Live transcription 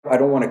I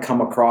don't want to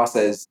come across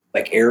as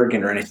like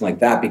arrogant or anything like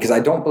that, because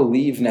I don't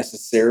believe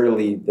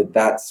necessarily that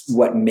that's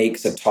what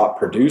makes a top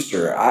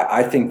producer.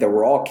 I think that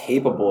we're all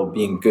capable of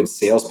being good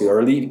salespeople,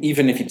 or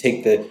even if you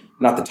take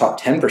not the top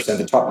 10%,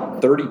 the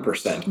top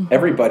 30%,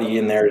 everybody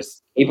in there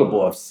is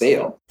capable of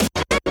sale.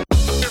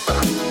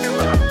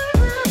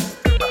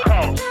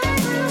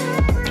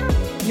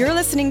 You're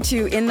listening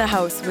to In the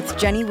House with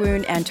Jenny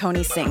Woon and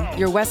Tony Singh,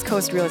 your West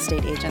Coast real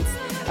estate agents,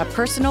 a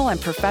personal and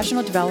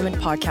professional development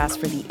podcast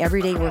for the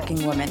everyday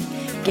working woman.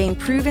 Gain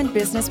proven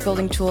business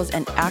building tools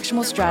and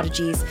actionable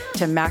strategies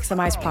to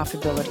maximize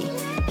profitability.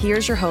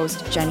 Here's your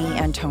host, Jenny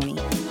and Tony.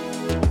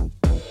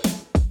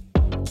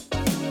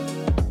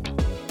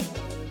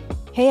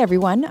 Hey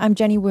everyone, I'm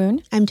Jenny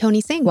Woon. I'm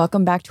Tony Singh.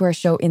 Welcome back to our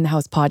show, In the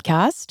House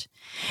podcast.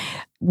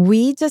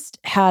 We just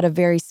had a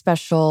very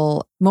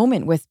special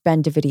moment with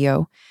Ben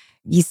Davidio.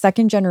 He's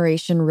second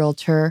generation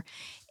realtor.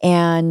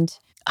 And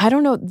I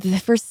don't know,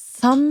 for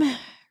some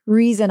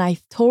reason, I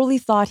totally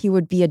thought he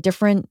would be a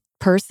different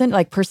person,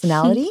 like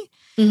personality,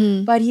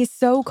 but he's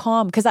so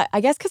calm. Because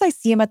I guess because I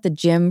see him at the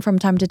gym from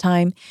time to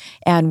time,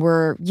 and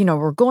we're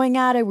going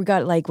at it.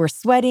 We're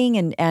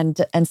sweating,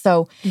 and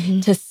so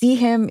to see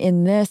him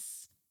in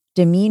this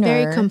demeanor,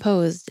 very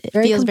composed. It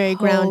feels very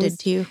grounded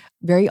too.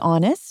 Very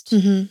honest.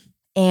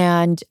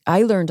 And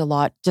I learned a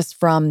lot just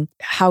from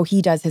how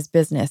he does his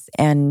business.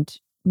 And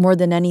more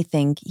than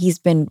anything, he's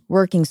been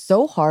working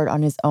so hard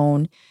on his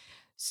own.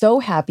 So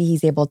happy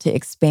he's able to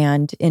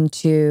expand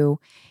into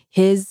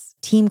his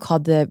team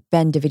called the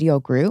Ben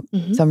Davidio Group.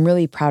 So I'm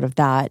really proud of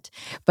that.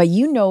 But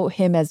you know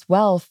him as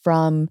well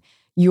from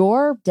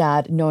your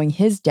dad knowing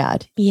his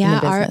dad in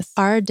the business.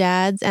 Our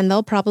dads, and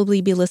they'll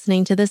probably be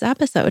listening to this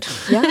episode.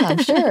 Yeah,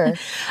 I'm sure.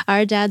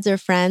 Our dads are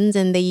friends,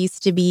 and they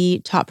used to be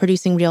top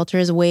producing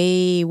realtors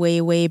way, way,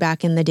 way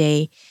back in the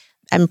day.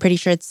 I'm pretty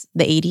sure it's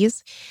the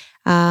 80s.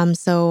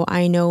 So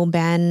I know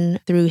Ben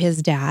through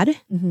his dad.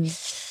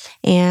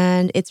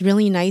 And it's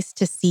really nice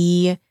to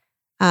see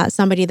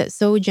somebody that's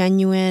so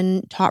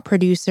genuine, top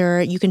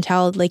producer. You can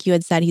tell, like you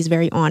had said, he's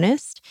very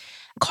honest.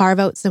 Carve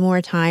out some more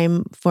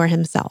time for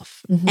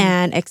himself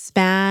and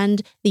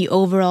expand the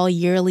overall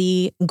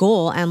yearly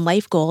goal and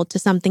life goal to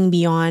something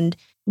beyond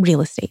real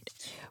estate.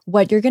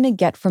 What you're going to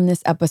get from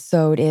this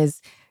episode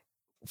is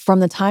from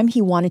the time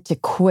he wanted to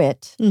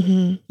quit,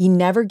 he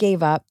never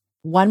gave up.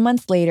 1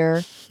 month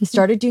later, he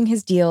started doing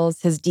his deal,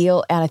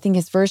 and I think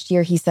his first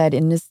year, he said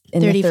in the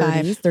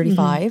 30s,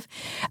 35.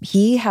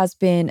 He has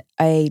been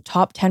a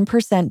top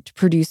 10%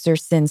 producer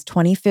since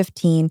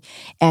 2015,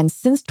 and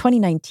since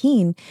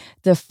 2019,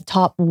 the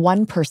top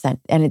 1%.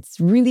 And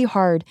it's really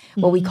hard,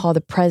 what we call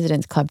the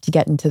President's Club, to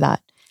get into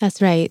that.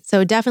 That's right.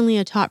 So definitely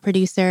a top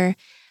producer.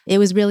 It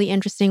was really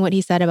interesting what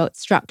he said about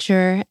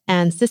structure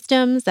and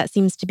systems. That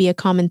seems to be a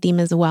common theme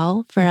as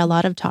well for a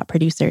lot of top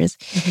producers.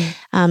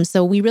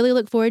 So we really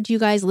look forward to you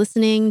guys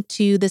listening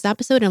to this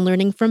episode and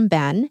learning from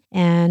Ben.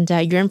 And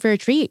you're in for a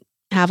treat.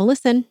 Have a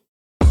listen.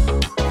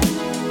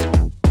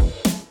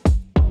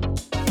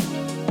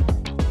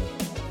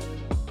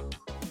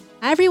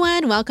 Hi,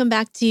 everyone. Welcome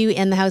back to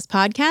In the House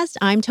podcast.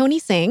 I'm Tony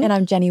Singh. And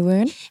I'm Jenny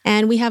Woon.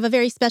 And we have a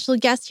very special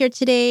guest here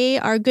today,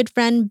 our good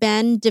friend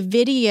Ben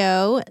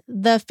Davidio,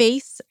 the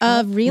face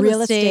of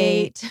real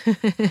estate.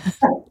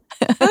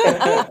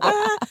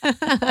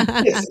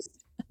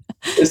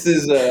 This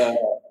is a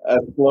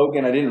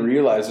slogan I didn't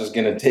realize was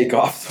going to take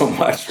off so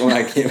much when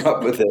I came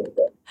up with it.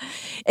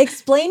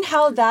 Explain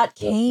how that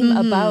came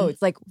about.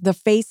 It's like the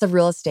face of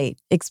real estate.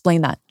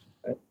 Explain that.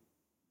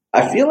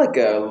 I feel like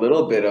a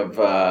little bit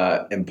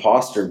of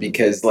imposter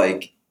because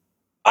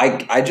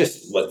I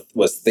just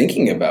was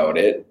thinking about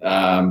it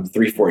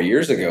 3-4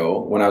 years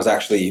ago when I was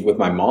actually with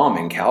my mom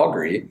in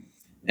Calgary.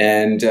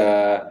 And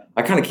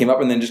I kind of came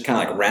up and then just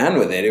kind of ran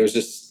with it. It was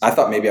just, I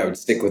thought maybe I would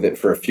stick with it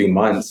for a few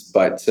months,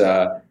 but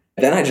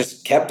then I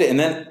just kept it. And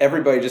then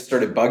everybody just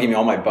started bugging me.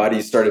 All my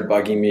buddies started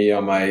bugging me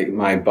on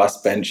my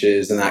bus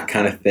benches and that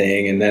kind of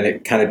thing. And then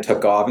it kind of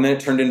took off. And then it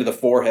turned into the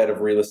forehead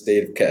of real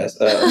estate, of course.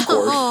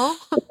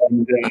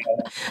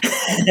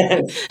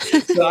 And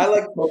so I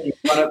like poking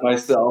fun at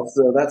myself,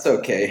 so that's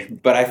okay.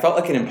 But I felt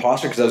like an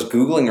imposter because I was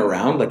Googling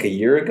around like a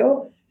year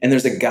ago. And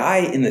there's a guy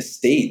in the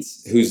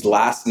States whose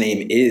last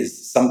name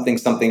is something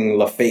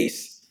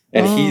LaFace.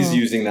 And he's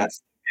using that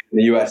in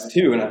the US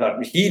too. And I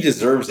thought he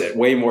deserves it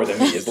way more than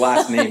me. His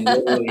last name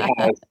literally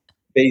has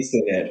face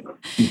in it.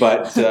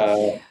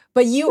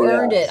 But you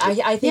earned it.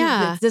 I think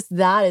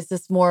it's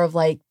just more of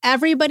like...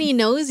 Everybody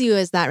knows you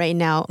as that right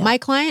now. Yeah. My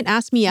client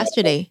asked me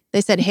yesterday,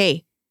 they said,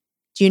 hey,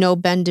 do you know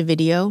Ben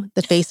Davidio,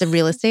 the face of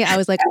real estate? I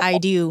was like, I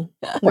do.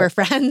 We're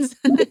friends.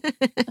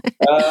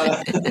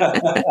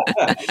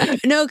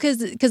 No,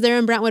 because they're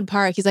in Brentwood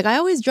Park. He's like, I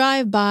always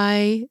drive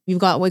by. You've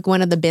got like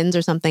one of the bins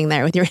or something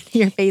there with your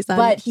face on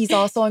But he's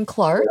also on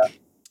Clark.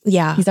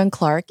 Yeah. He's on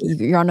Clark.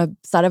 You're on a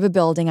side of a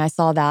building. I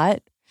saw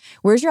that.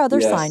 Where's your other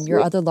sign?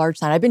 Your other large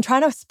sign? I've been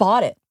trying to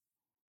spot it.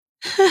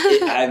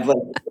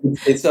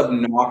 It's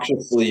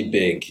obnoxiously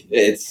big.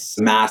 It's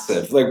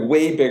massive, like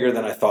way bigger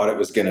than I thought it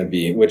was going to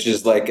be, which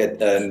is like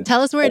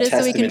Tell us where it is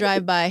so we can testament.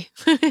 drive by.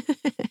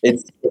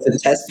 It's a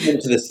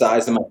testament to the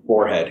size of my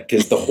forehead,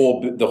 because the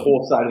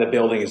whole side of the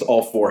building is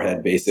all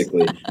forehead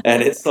basically,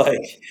 and it's right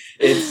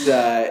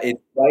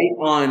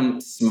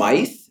on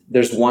Smythe.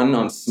 There's one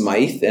on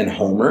Smythe and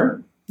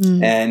Homer,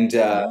 and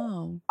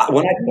Wow.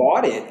 when I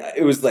bought it,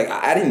 it was like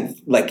I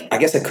didn't like. I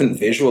guess I couldn't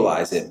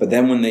visualize it, but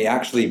then when they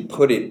actually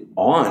put it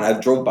on, I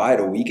drove by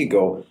it a week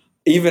ago.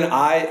 Even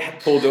I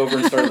pulled over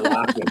and started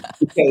laughing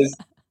because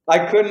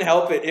I couldn't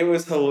help it. It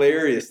was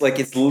hilarious. Like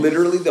it's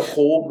literally the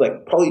whole,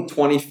 like probably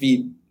 20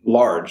 feet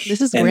large.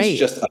 This is and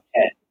great. It's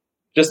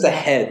just a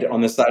head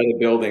on the side of the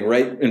building,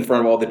 right in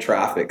front of all the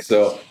traffic.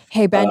 So,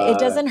 Hey, Ben, it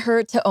doesn't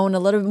hurt to own a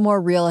little bit more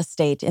real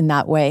estate in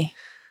that way.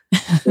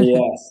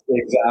 yes,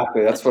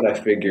 exactly. That's what I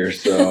figure.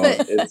 So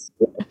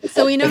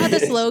So we know how the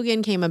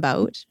slogan came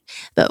about,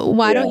 but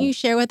why don't you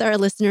share with our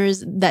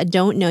listeners that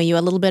don't know you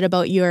a little bit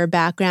about your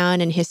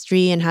background and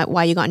history and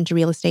why you got into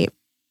real estate?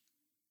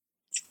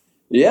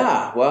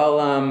 Yeah,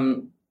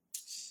 well,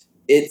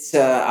 it's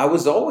I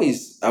was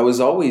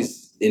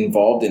always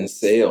involved in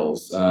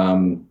sales.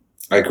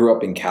 I grew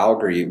up in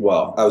Calgary.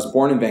 Well, I was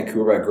born in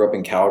Vancouver. I grew up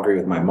in Calgary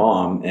with my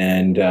mom,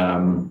 and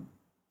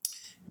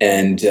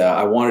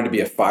I wanted to be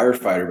a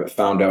firefighter, but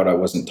found out I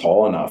wasn't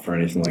tall enough or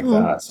anything like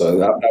that. So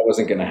that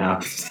wasn't going to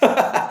happen.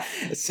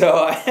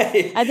 So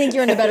I think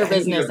you're in a better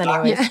business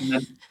anyway.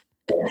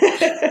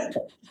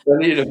 I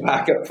needed a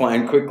backup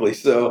plan quickly.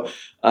 So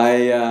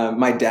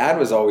my dad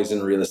was always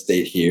in real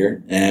estate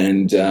here,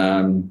 and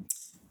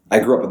I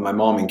grew up with my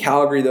mom in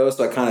Calgary though.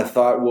 So I kind of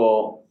thought,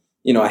 well,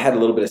 I had a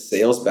little bit of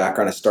sales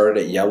background. I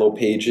started at Yellow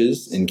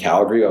Pages in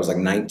Calgary. I was like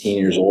 18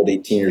 years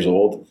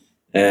old,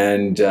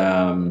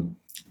 and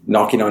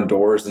knocking on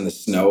doors in the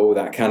snow,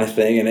 that kind of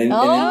thing.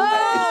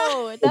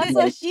 That's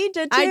what she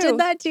did too. I did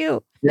that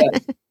too.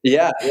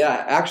 Yeah.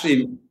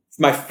 Actually,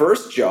 my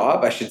first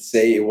job, I should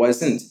say,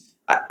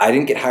 I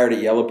didn't get hired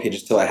at Yellow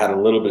Pages till I had a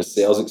little bit of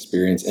sales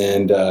experience.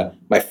 And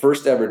my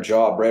first ever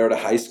job right out of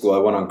high school, I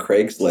went on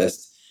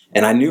Craigslist,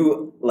 and I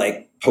knew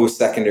like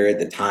post-secondary at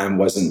the time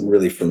wasn't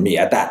really for me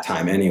at that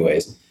time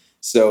anyways.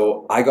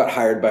 So I got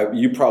hired by,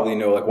 you probably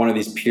know, like one of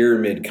these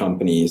pyramid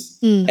companies.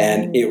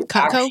 And it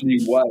actually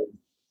was.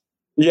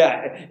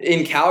 Yeah.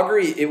 In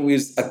Calgary, it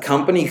was a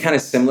company kind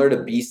of similar to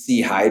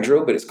BC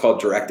Hydro, but it's called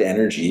Direct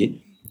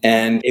Energy.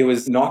 And it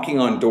was knocking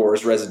on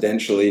doors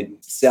residentially,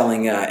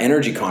 selling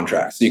energy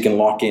contracts. So you can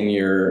lock in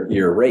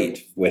your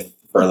rate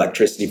for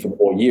electricity for the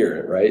whole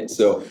year, right?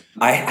 So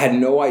I had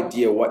no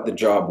idea what the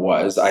job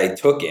was. I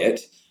took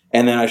it.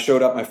 And then I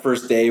showed up my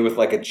first day with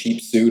like a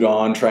cheap suit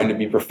on, trying to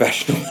be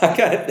professional, that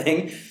kind of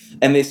thing.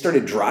 And they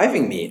started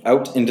driving me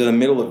out into the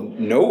middle of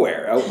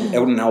nowhere, out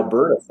in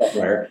Alberta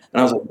somewhere. And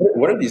I was like,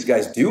 what are these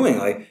guys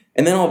doing?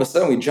 And then all of a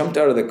sudden we jumped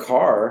out of the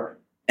car,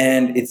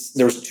 and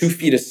there was 2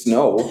 feet of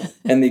snow,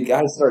 and the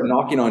guys started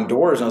knocking on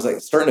doors. And I was like,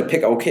 starting to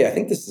pick, okay, I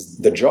think this is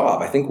the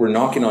job. I think we're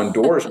knocking on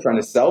doors trying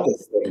to sell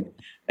this thing.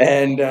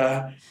 And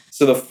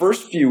so the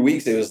first few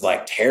weeks, it was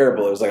like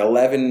terrible. It was like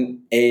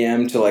 11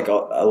 a.m. to like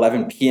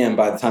 11 p.m.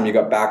 by the time you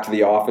got back to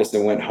the office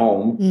and went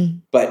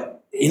home.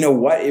 But you know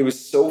what? It was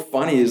so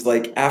funny is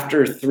like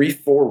after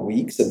 3-4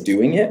 weeks of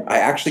doing it, I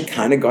actually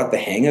kind of got the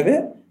hang of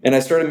it, and I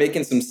started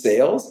making some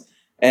sales.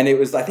 And it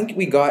was, I think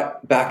we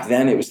got back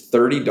then, it was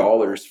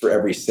 $30 for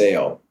every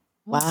sale.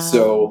 Wow.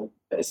 So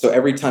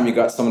every time you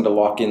got someone to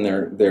lock in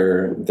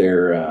their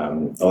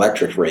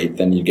electric rate,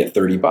 then you get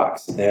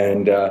 $30.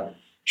 And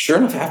sure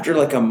enough, after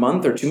like a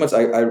month or 2 months,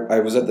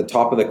 I was at the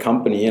top of the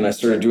company, and I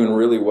started doing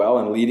really well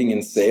and leading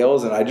in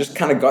sales. And I just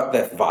kind of got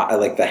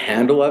the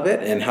handle of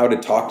it and how to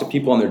talk to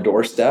people on their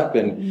doorstep.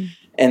 And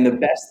the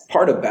best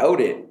part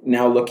about it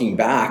now looking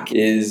back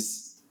is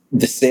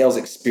the sales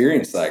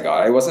experience that I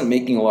got. I wasn't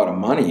making a lot of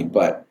money,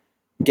 but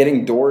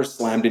getting doors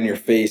slammed in your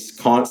face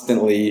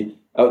constantly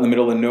out in the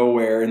middle of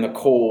nowhere in the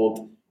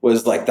cold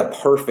was like the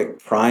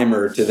perfect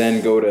primer to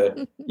then go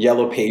to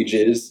Yellow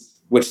Pages,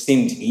 which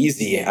seemed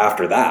easy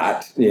after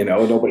that,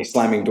 nobody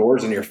slamming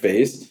doors in your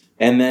face,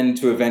 and then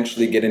to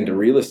eventually get into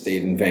real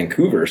estate in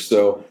Vancouver.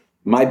 So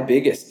my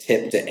biggest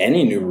tip to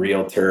any new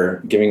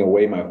realtor, giving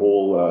away my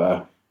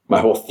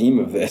whole theme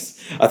of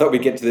this, I thought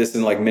we'd get to this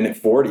in like minute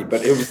 40,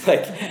 but it was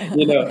like, I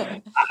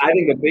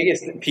think the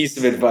biggest piece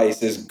of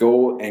advice is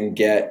go and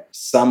get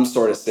some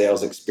sort of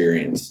sales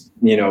experience.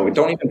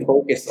 Don't even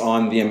focus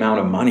on the amount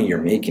of money you're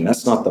making.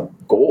 That's not the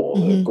goal.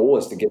 The goal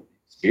is to get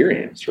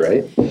experience,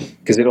 right?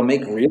 Because it'll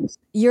make real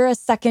estate. You're a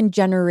second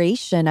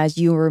generation, as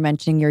you were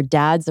mentioning, your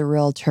dad's a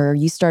realtor.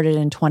 You started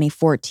in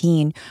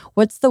 2014.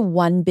 What's the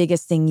one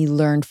biggest thing you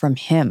learned from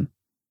him?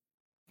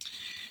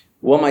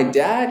 Well, my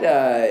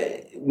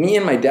dad, me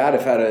and my dad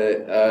have had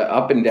a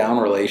up and down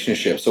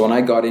relationship. So when I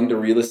got into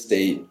real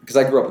estate, because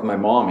I grew up with my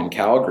mom in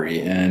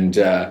Calgary, and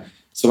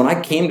so when I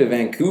came to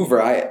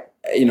Vancouver,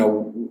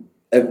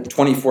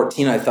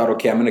 2014, I thought,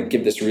 okay, I'm going to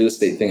give this real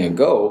estate thing a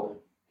go.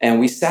 And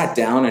we sat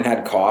down and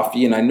had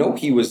coffee, and I know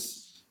he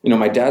was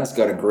my dad's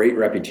got a great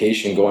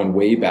reputation going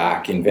way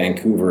back in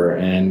Vancouver,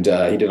 and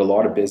he did a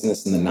lot of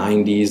business in the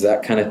 90s,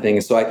 that kind of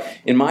thing. So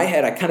in my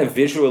head, I kind of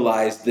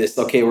visualized this,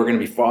 okay, we're going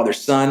to be father,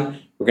 son,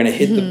 we're going to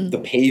hit the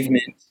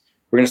pavement,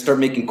 we're going to start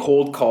making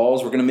cold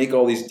calls, we're going to make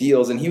all these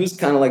deals. And he was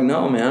kind of like,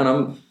 no, man,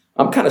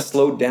 I'm kind of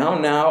slowed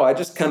down now. I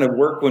just kind of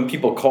work when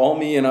people call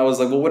me. And I was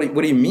like, well, what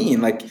do you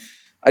mean? Like,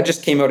 I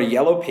just came out of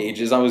Yellow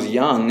Pages. I was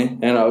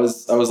young, and I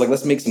was like,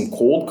 let's make some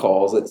cold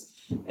calls.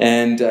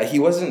 And he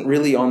wasn't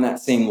really on that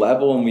same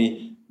level. And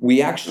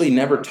we actually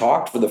never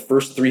talked for the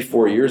first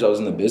 3-4 years I was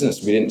in the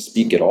business. We didn't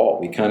speak at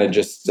all. We kind of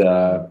just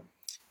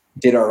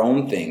did our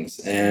own things.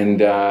 And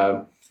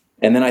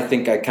then I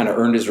think I kind of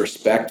earned his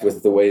respect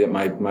with the way that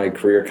my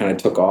career kind of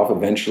took off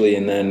eventually.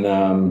 And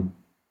then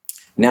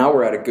now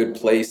we're at a good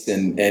place,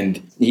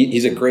 and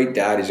he's a great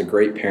dad. He's a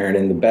great parent.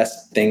 And the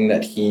best thing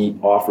that he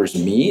offers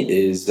me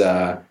is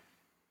the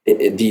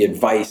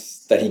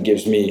advice that he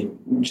gives me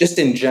just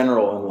in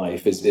general in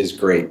life is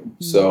great.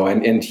 So,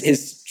 and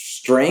his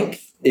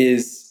strength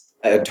is,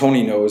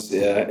 Tony knows,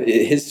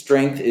 his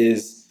strength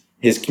is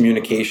his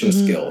communication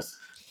skills.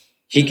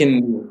 He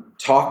can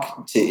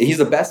he's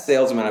the best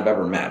salesman I've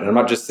ever met. And I'm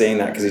not just saying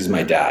that because he's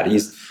my dad.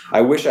 I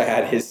wish I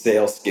had his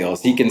sales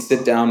skills. He can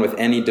sit down with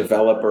any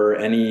developer,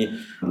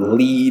 any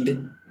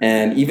lead.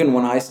 And even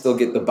when I still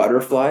get the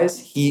butterflies,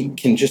 he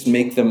can just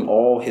make them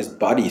all his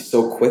buddies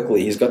so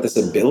quickly. He's got this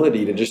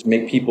ability to just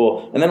make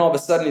people, and then all of a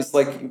sudden it's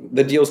like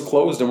the deal's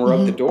closed and we're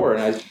out the door.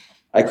 And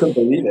I couldn't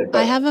believe it. But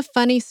I have a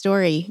funny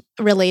story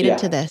related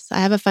to this. I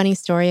have a funny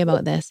story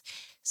about this.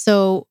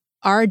 So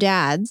our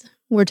dads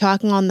were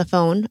talking on the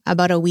phone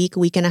about a week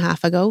and a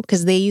half ago,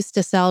 because they used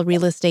to sell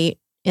real estate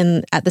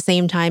at the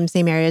same time,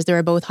 same areas. They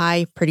were both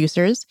high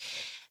producers,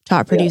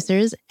 top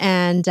producers,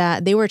 and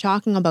they were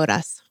talking about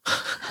us.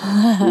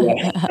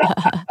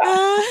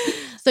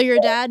 So your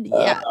dad,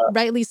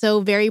 rightly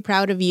so, very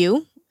proud of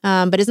you.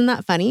 But isn't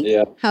that funny?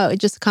 Yeah. How it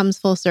just comes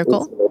full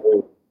circle?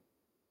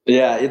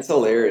 It's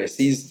hilarious.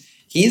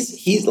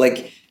 He's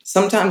like,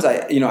 sometimes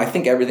I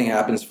think everything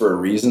happens for a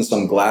reason. So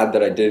I'm glad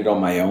that I did it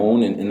on my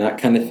own and that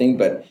kind of thing.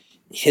 But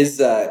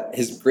his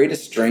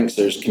greatest strengths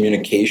are his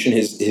communication.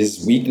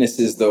 His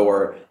weaknesses, though,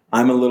 are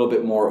I'm a little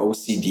bit more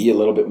OCD, a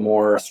little bit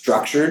more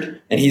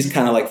structured, and he's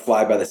kind of like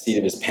fly by the seat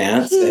of his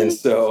pants. And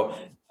so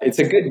it's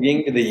a good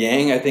yin to the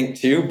yang, I think,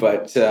 too.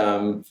 But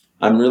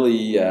I'm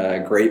really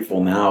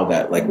grateful now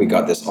that like we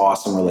got this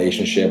awesome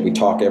relationship. We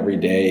talk every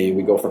day.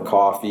 We go for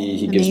coffee.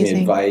 He gives me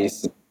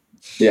advice.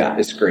 Yeah,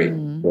 it's great.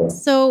 Yeah.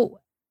 So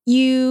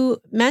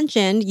you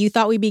mentioned you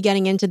thought we'd be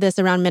getting into this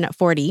around minute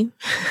 40.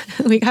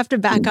 We have to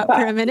back up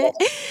for a minute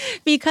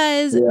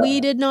because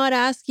we did not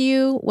ask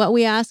you what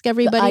we ask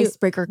everybody. The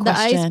icebreaker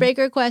question. The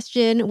icebreaker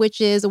question,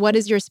 which is, what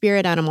is your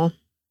spirit animal?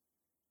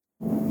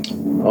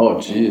 Oh,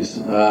 geez.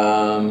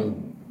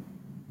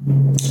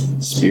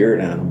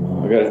 Spirit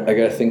animal. I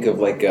gotta think of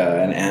like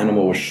an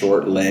animal with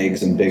short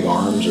legs and big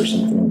arms or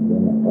something. I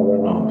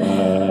don't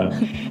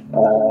know.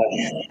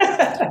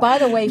 By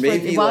the way,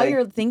 while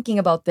you're thinking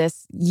about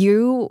this,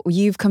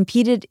 you've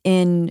competed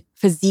in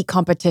physique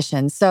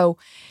competitions. So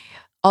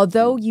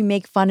although you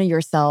make fun of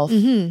yourself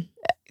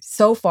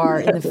so far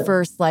in the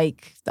first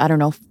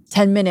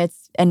 10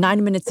 minutes and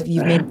 9 minutes, if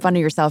you've made fun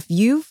of yourself,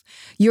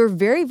 you're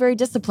very, very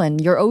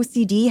disciplined. Your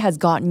OCD has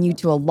gotten you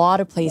to a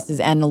lot of places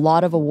and a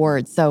lot of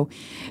awards. So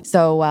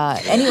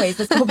anyways,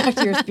 let's go back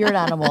to your spirit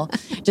animal.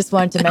 Just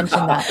wanted to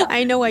mention that.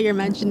 I know why you're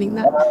mentioning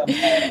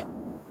that.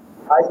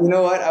 You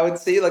know what? I would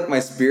say like my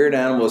spirit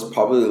animal is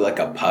probably like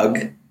a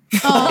pug.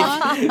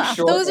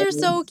 Those are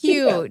so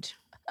cute.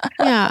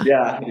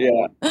 Yeah.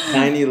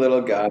 Tiny little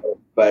guy,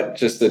 but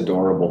just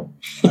adorable.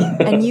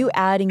 And you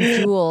adding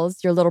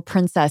Jules, your little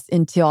princess,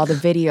 into all the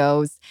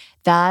videos,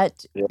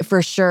 that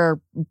for sure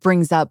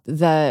brings up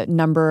the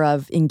number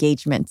of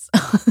engagements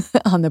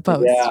on the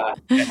post. Yeah,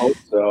 I hope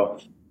so.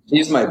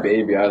 She's my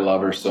baby. I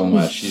love her so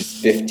much.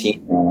 She's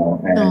 15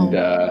 now,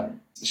 and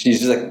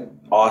she's just like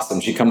awesome.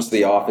 She comes to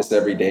the office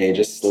every day,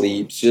 just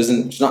sleeps.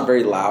 She's not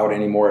very loud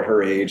anymore at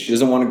her age. She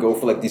doesn't want to go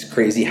for like these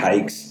crazy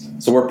hikes.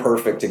 So we're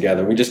perfect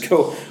together. We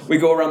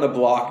go around the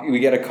block, we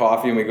get a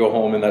coffee and we go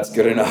home, and that's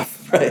good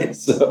enough, right?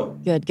 So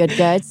good.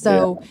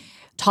 So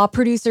top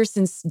producer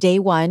since day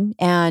one.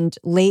 And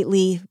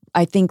lately,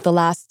 I think the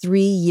last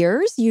 3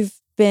 years, you've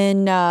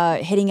been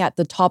hitting at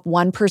the top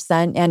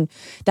 1%. And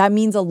that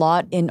means a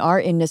lot in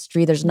our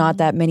industry. There's not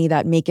that many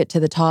that make it to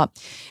the top.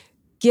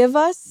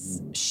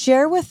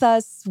 Share with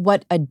us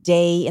what a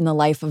day in the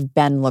life of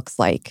Ben looks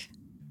like.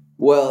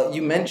 Well,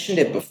 you mentioned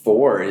it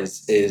before,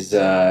 is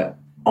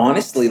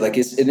honestly, like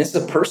it's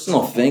a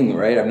personal thing,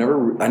 right? I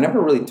never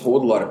really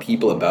told a lot of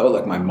people about it.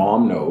 Like my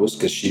mom knows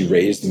because she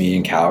raised me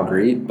in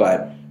Calgary,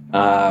 but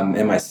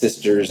and my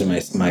sisters and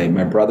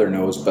my brother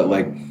knows. But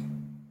like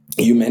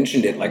you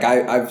mentioned it, like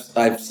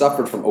I've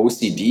suffered from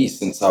OCD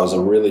since I was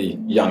a really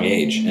young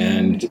age,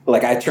 and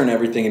like I turn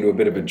everything into a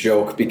bit of a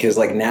joke because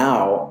like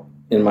now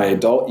in my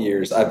adult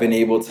years, I've been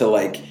able to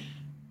like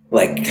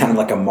kind of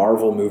like a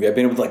Marvel movie. I've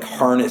been able to like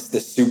harness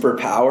this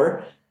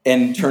superpower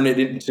and turn it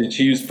into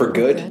choose for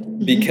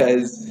good.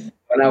 Because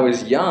when I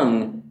was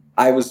young,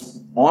 I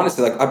was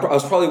honestly like, I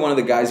was probably one of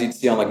the guys you'd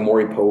see on like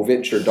Maury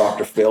Povich or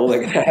Dr. Phil.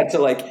 Like I had to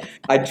like,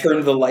 I'd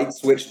turn the light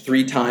switch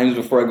 3 times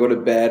before I go to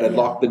bed. I'd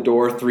lock the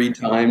door 3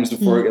 times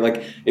before,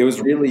 like, it was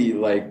really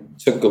like,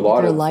 took a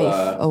lot Your of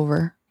life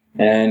over.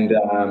 And,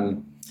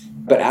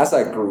 but as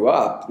I grew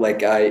up,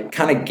 like I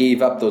kind of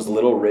gave up those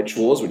little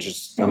rituals, which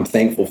is I'm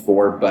thankful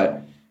for,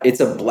 but it's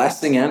a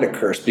blessing and a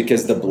curse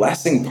because the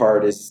blessing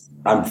part is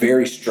I'm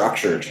very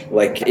structured.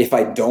 Like if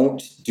I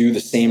don't do the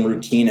same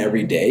routine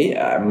every day,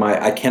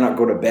 I cannot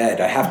go to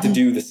bed. I have to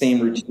do the same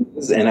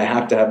routines and I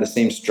have to have the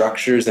same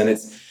structures. And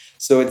it's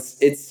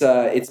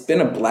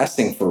been a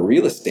blessing for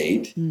real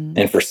estate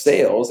and for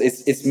sales.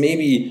 It's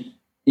maybe,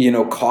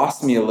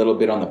 cost me a little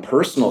bit on the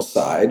personal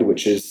side,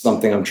 which is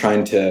something I'm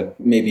trying to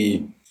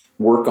maybe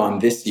work on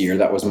this year.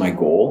 That was my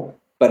goal.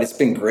 But it's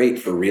been great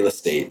for real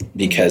estate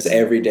because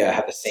every day I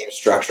have the same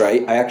structure.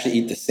 I actually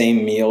eat the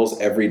same meals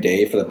every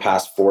day for the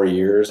past 4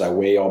 years. I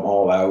weigh them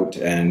all out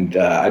and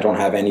I don't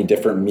have any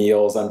different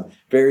meals. I'm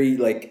very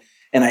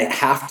and I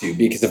have to,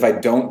 because if I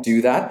don't do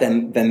that,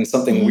 then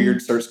something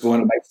weird starts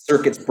going, my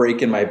circuits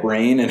break in my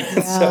brain.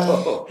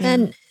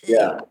 And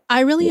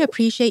I really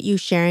appreciate you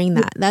sharing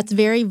that. That's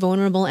very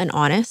vulnerable and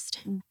honest.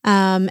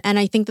 And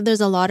I think that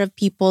there's a lot of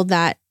people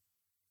that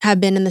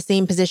have been in the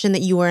same position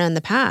that you were in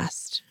the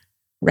past.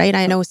 Right?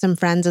 I know some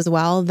friends as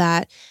well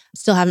that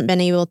still haven't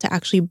been able to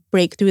actually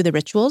break through the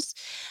rituals.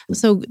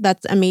 So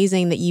that's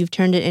amazing that you've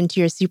turned it into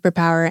your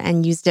superpower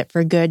and used it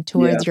for good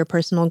towards your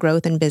personal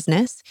growth and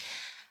business.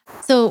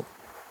 So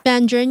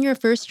Ben, during your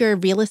first year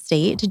of real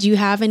estate, did you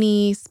have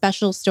any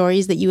special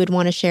stories that you would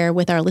want to share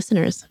with our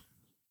listeners?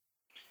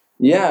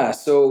 Yeah,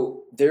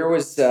 so there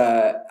was,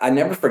 I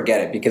never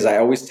forget it because I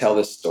always tell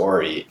this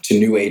story to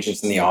new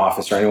agents in the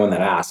office or anyone that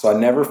asks, so I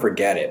never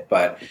forget it.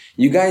 But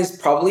you guys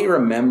probably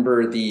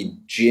remember the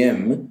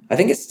gym. I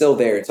think it's still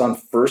there. It's on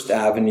First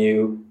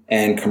Avenue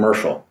and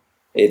Commercial.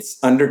 It's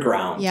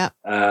underground. Yeah,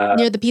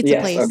 near the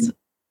pizza place.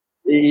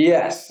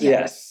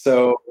 Yes.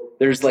 So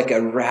there's like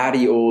a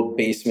ratty old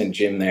basement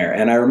gym there.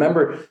 And I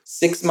remember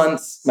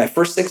my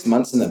first 6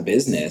 months in the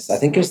business, I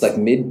think it was like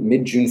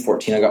mid June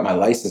 14, I got my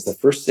license. The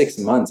first 6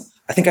 months,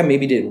 I think I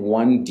maybe did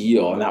one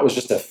deal. And that was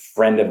just a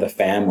friend of the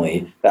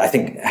family that I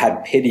think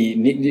had pity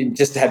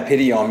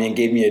on me and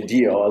gave me a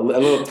deal, a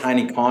little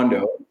tiny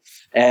condo.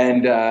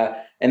 And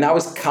that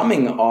was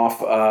coming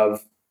off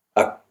of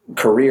a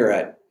career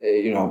at,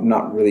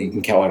 not really you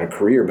can call it a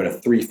career, but a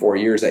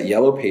 3-4 years at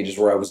Yellow Pages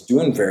where I was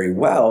doing very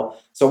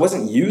well. So I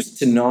wasn't used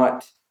to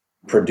not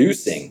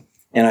producing.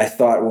 And I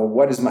thought, well,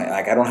 what is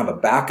I don't have a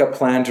backup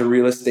plan to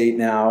real estate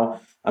now.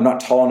 I'm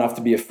not tall enough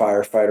to be a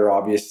firefighter,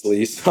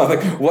 obviously. So I'm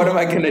like, what am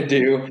I going to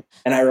do?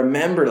 And I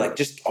remember like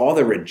just all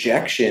the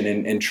rejection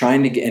and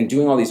trying to get and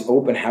doing all these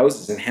open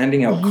houses and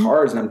handing out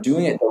cards, and I'm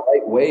doing it the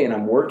right way and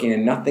I'm working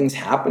and nothing's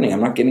happening.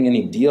 I'm not getting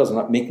any deals. I'm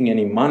not making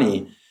any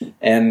money.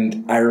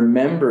 And I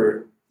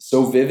remember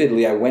so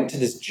vividly, I went to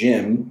this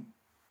gym.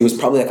 It was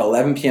probably like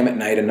 11 p.m. at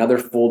night, another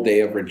full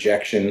day of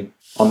rejection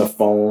on the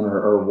phone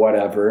or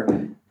whatever.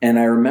 And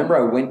I remember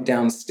I went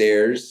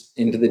downstairs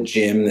into the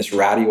gym, this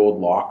ratty old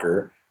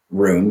locker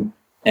room,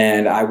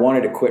 and I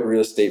wanted to quit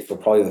real estate for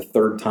probably the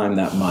 3rd time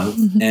that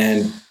month.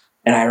 And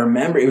I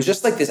remember it was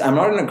just like this. I'm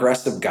not an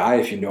aggressive guy,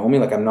 if you know me.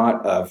 Like I'm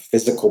not a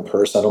physical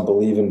person. I don't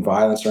believe in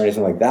violence or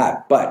anything like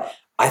that. But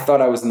I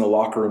thought I was in the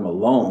locker room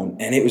alone.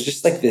 And it was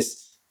just like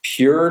this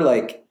pure,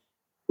 like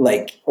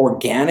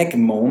organic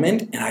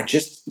moment. And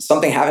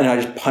something happened. And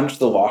I just punched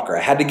the locker.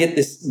 I had to get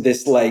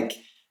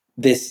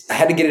I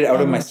had to get it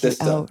out of my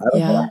system.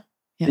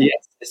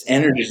 Yes, this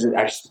energy.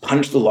 I just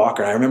punched the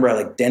locker. And I remember I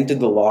like dented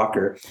the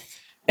locker.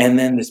 And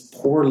then this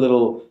poor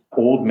little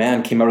old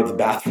man came out of the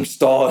bathroom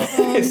stall.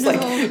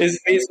 Like his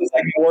face was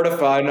like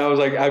mortified. And I was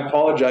like, I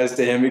apologized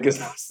to him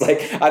because I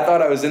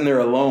thought I was in there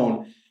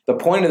alone. The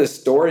point of the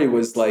story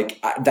was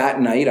like that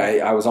night,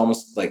 I was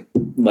almost like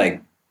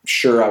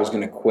sure I was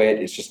going to quit.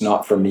 It's just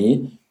not for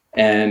me.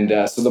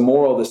 And so the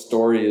moral of the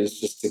story is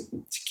just to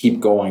keep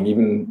going,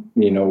 even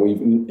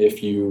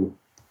if you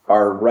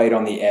are right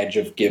on the edge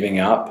of giving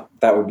up.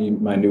 That would be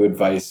my new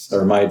advice,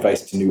 or my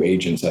advice to new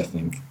agents, I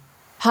think.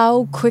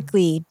 How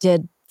quickly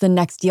did the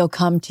next deal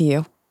come to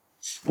you?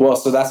 Well,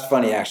 so that's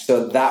funny, actually.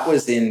 So that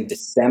was in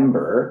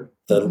December,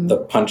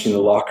 the punching the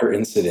locker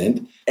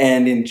incident.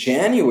 And in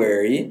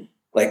January,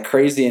 like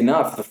crazy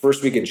enough, the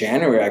first week of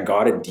January, I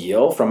got a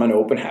deal from an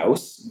open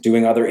house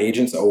doing other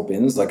agents'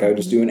 opens, like I was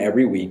just doing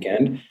every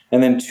weekend.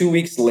 And then 2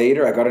 weeks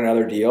later, I got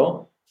another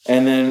deal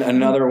and then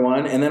another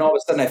one. And then all of a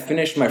sudden I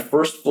finished my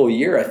first full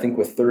year, I think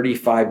with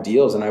 35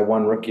 deals, and I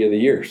won Rookie of the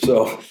Year.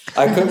 So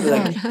I couldn't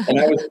and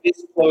I was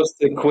this close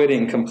to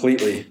quitting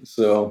completely.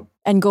 So.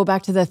 And go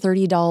back to the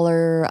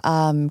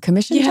 $30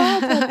 commission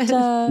job?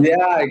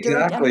 Yeah,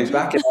 exactly.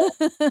 Back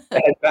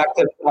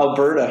to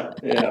Alberta.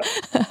 Yeah.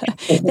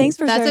 Thanks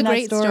for sharing That's a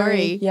great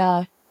story.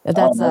 Yeah.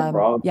 That's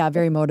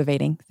very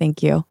motivating.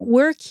 Thank you.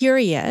 We're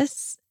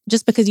curious,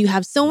 just because you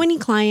have so many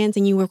clients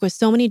and you work with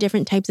so many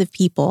different types of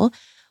people,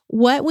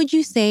 what would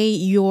you say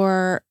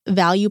your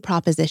value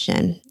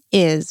proposition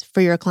is for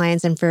your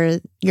clients and for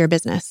your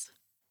business?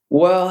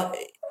 Well,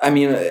 I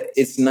mean,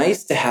 it's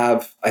nice to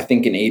have, I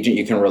think, an agent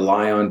you can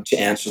rely on to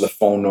answer the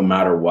phone no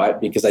matter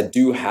what, because I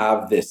do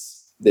have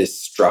this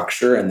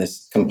structure and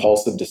this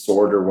compulsive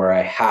disorder where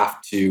I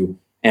have to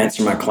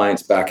answer my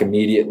clients back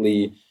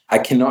immediately. I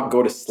cannot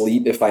go to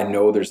sleep if I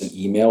know there's an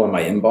email in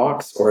my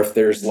inbox, or if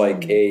there's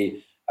like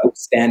a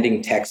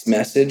outstanding text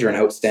message or an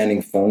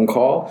outstanding phone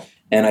call.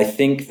 And I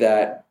think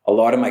that a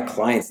lot of my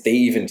clients, they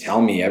even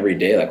tell me every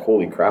day, like,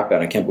 holy crap,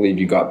 man, I can't believe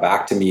you got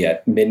back to me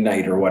at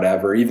midnight or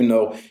whatever, even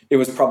though it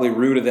was probably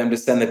rude of them to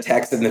send the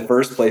text in the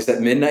first place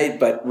at midnight.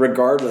 But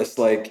regardless,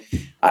 like,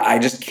 I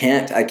just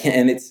can't.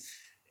 And it's,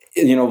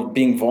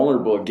 being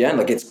vulnerable again,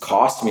 like, it's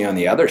cost me on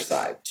the other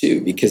side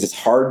too, because it's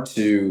hard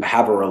to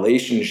have a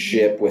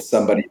relationship with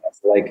somebody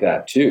that's like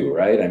that too,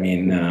 right? I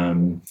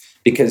mean,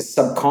 because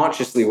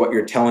subconsciously what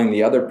you're telling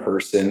the other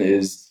person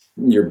is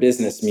your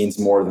business means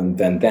more than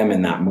them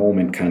in that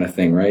moment, kind of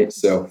thing, right?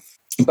 So,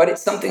 but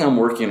it's something I'm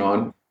working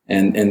on.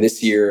 And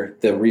this year,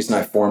 the reason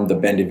I formed the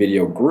Bend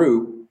Video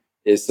group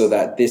is so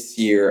that this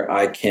year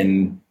I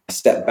can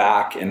step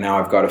back, and now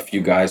I've got a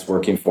few guys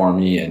working for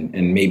me,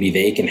 and maybe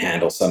they can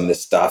handle some of this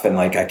stuff. And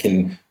like, I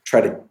can try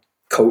to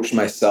coach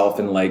myself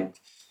and like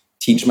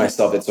teach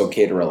myself it's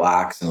okay to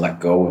relax and let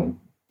go. And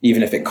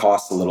even if it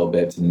costs a little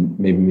bit, and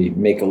maybe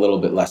make a little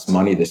bit less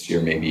money this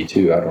year, maybe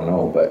too, I don't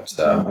know, but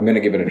I'm going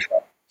to give it a try.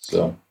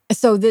 So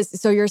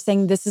you're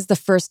saying this is the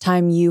first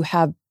time you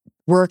have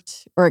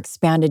worked or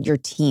expanded your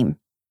team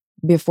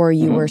before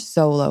you were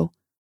solo?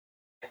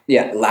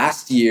 Yeah,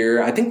 last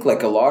year, I think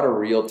like a lot of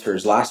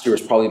realtors, last year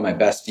was probably my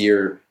best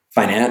year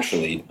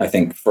financially. I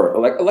think for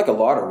like a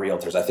lot of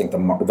realtors, I think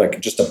like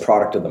just a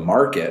product of the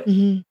market,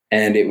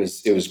 and it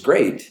was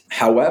great.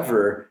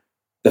 However,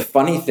 the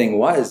funny thing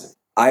was,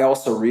 I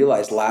also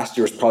realized last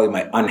year was probably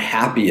my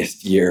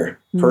unhappiest year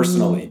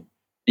personally,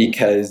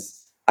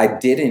 because I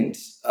didn't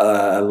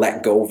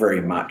let go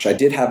very much. I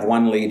did have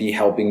one lady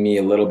helping me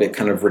a little bit,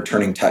 kind of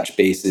returning touch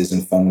bases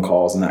and phone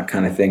calls and that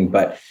kind of thing,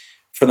 but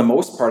for the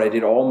most part, I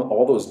did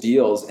all those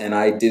deals, and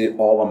I did it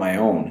all on my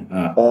own.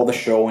 All the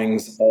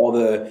showings, all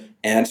the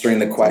answering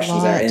the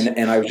questions there.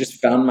 And I just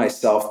found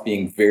myself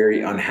being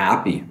very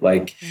unhappy.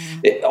 Like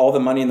all the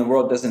money in the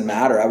world doesn't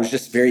matter. I was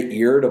just very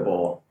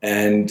irritable.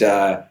 And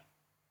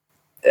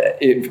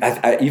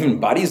even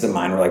buddies of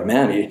mine were like,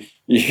 man,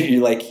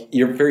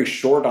 you're very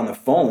short on the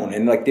phone.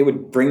 And like, they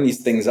would bring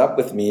these things up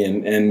with me.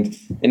 And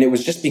it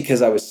was just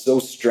because I was so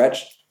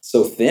stretched,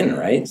 so thin.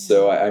 Right.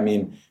 So, I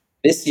mean,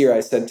 this year I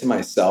said to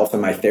myself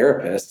and my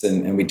therapist,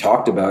 and we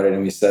talked about it,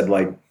 and we said,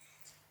 like,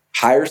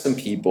 hire some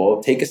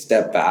people, take a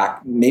step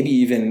back, maybe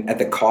even at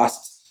the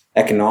cost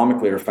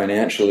economically or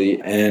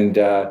financially, and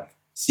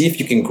see if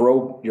you can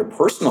grow your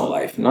personal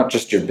life, not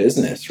just your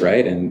business,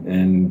 right?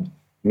 And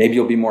maybe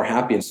you'll be more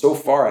happy. And so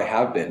far I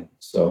have been.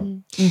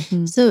 So,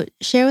 So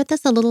share with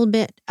us a little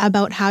bit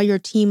about how your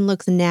team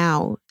looks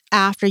now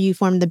after you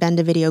formed the Bend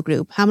Video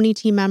group. How many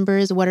team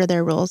members? What are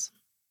their roles?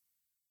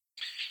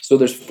 So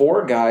there's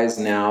 4 guys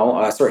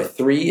now,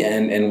 3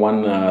 and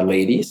one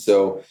lady.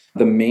 So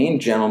the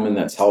main gentleman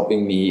that's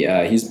helping me,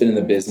 he's been in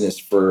the business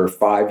for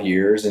 5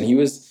 years, and he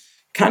was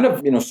kind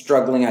of,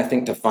 struggling, I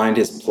think, to find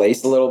his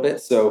place a little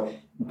bit. So,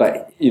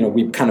 but,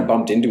 we kind of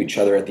bumped into each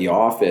other at the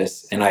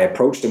office, and I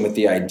approached him with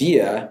the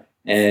idea,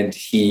 and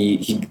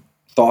he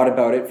thought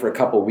about it for a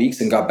couple of weeks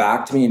and got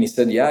back to me, and he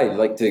said, yeah, he'd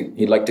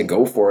like to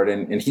go for it.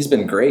 And he's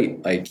been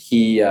great. Like,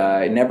 he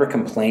never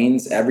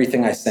complains.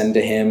 Everything I send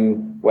to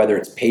him, whether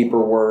it's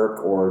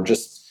paperwork or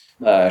just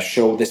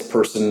show this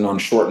person on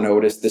short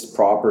notice, this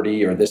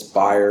property or this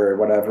buyer or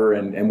whatever.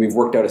 And we've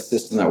worked out a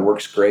system that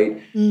works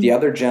great. The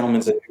other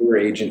gentleman's a newer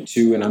agent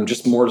too. And I'm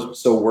just more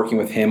so working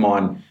with him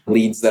on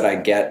leads that I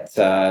get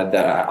that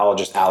I'll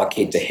just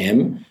allocate to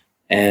him.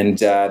 And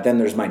then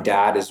there's my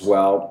dad as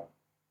well.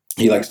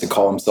 He likes to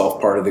call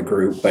himself part of the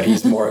group, but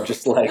he's more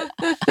just like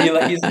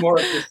he's more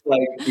just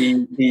like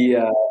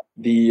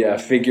the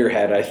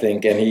figurehead, I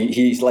think. And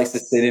he likes to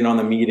sit in on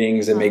the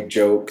meetings and make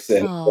jokes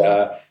and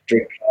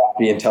drink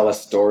coffee and tell us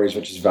stories,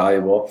 which is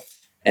valuable.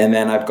 And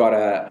then I've got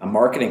a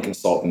marketing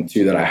consultant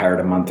too that I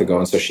hired a month ago,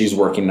 and so she's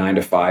working 9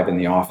 to 5 in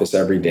the office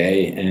every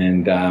day,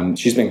 and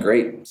she's been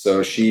great.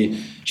 So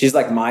she's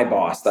like my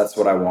boss. That's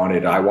what I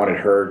wanted. I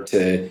wanted her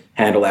to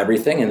handle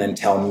everything and then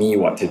tell me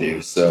what to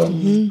do. So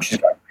she's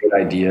got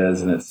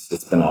ideas, and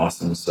it's been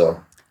awesome.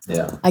 So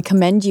yeah, I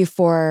commend you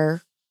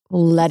for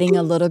letting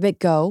a little bit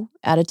go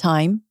at a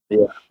time.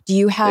 Yeah. Do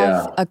you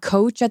have a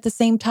coach at the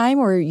same time,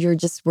 or you're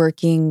just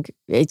working,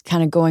 it's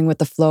kind of going with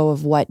the flow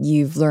of what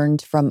you've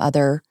learned from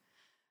other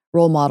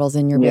role models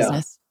in your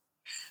business?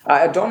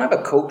 I don't have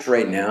a coach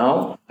right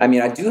now. I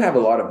mean, I do have a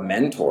lot of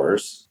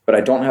mentors, but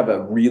I don't have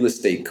a real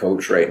estate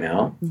coach right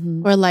now.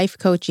 Or life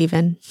coach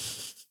even.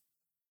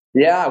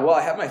 Yeah, well,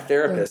 I have my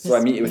therapist, so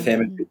I meet with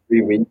him every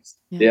 3 weeks.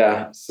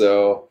 Yeah,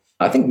 so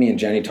I think me and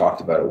Jenny talked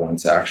about it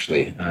once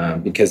actually,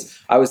 because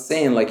I was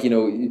saying like,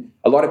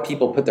 a lot of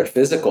people put their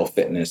physical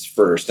fitness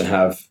first and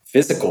have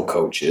physical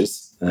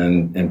coaches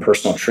and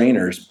personal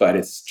trainers, but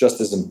it's just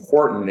as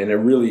important. And it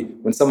really,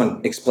 when someone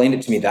explained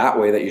it to me that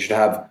way, that you should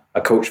have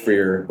a coach for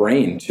your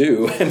brain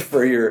too, and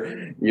for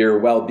your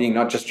well-being,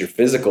 not just your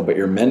physical, but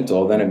your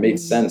mental, then it made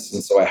sense.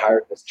 And so I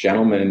hired this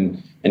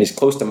gentleman and he's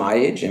close to my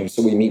age. And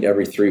so we meet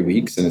every 3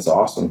 weeks and it's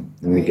awesome.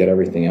 And we get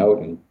everything out.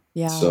 And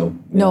Yeah. so,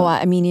 yeah. No,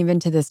 I mean, even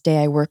to this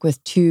day, I work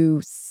with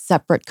 2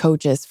 separate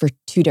coaches for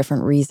 2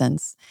 different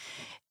reasons.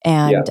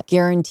 And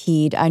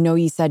guaranteed, I know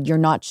you said you're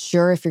not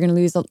sure if you're going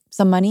to lose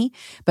some money,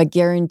 but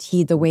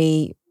guaranteed the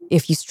way,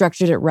 if you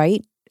structured it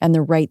right and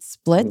the right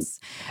splits,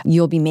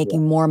 you'll be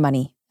making more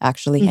money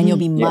actually, and you'll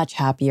be much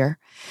happier.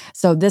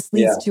 So this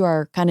leads to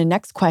our kind of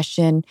next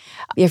question.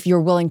 If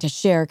you're willing to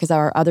share, because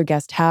our other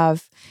guests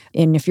have,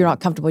 and if you're not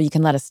comfortable, you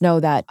can let us know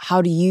that.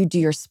 How do you do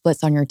your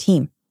splits on your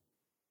team?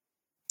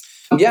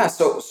 Yeah,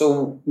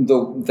 so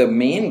the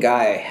main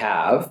guy I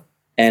have,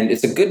 and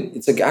it's a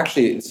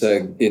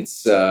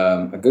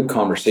good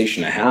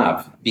conversation to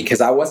have,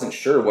 because I wasn't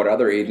sure what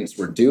other agents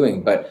were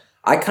doing, but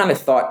I kind of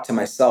thought to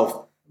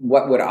myself,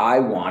 what would I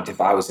want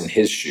if I was in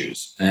his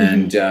shoes?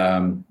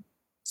 And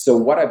so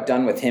what I've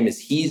done with him is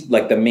he's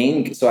like the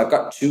main. So I've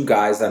got 2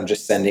 guys that I'm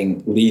just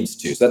sending leads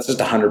to. So that's just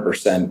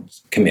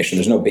 100% commission.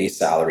 There's no base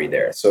salary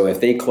there. So if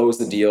they close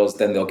the deals,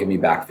 then they'll give me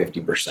back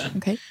 50%.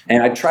 Okay.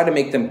 And I try to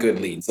make them good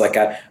leads. Like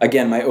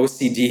again, my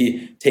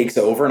OCD takes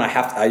over, and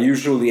I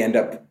usually end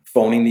up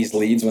phoning these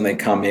leads when they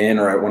come in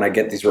or when I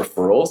get these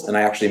referrals, and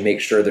I actually make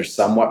sure they're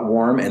somewhat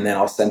warm, and then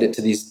I'll send it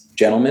to these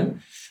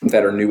gentlemen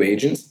that are new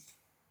agents.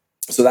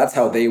 So that's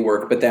how they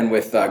work. But then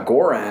with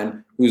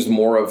Goran, who's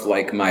more of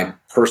like my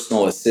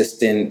personal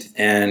assistant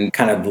and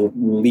kind of the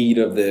lead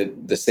of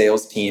the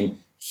sales team,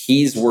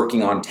 he's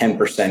working on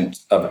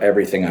 10% of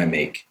everything I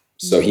make.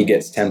 So he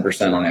gets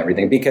 10% on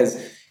everything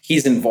because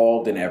he's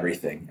involved in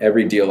everything.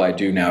 Every deal I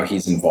do now,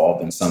 he's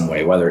involved in some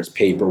way, whether it's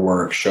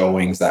paperwork,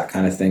 showings, that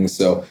kind of thing.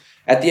 So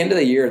at the end of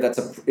the year,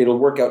 it'll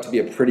work out to be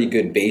a pretty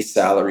good base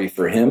salary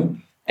for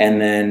him.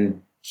 And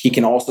then he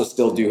can also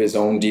still do his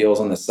own deals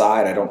on the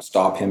side. I don't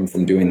stop him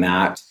from doing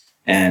that.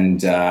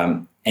 And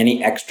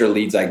any extra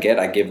leads I get,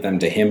 I give them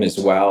to him as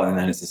well. And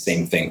then it's the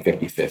same thing,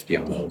 50-50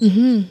 on those.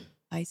 Mm-hmm.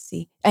 I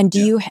see. And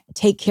do you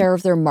take care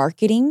of their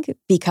marketing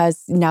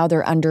because now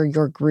they're under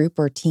your group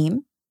or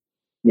team?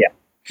 Yeah.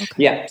 Okay.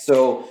 Yeah.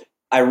 So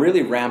I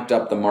really ramped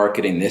up the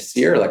marketing this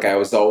year. Like I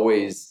was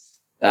always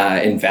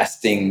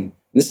investing.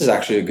 This is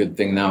actually a good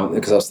thing now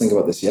because I was thinking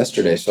about this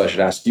yesterday, so I should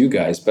ask you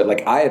guys. But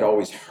like I had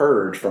always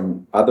heard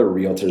from other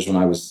realtors when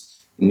I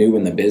was new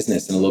in the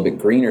business and a little bit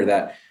greener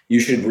that you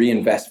should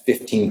reinvest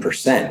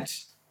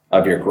 15%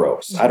 of your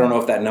gross. I don't know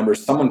if that number,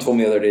 someone told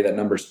me the other day that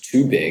number's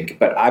too big,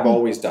 but I've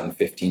always done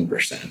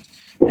 15%.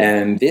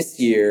 And this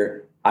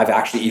year, I've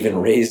actually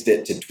even raised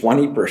it to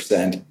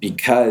 20%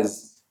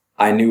 because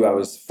I knew I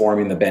was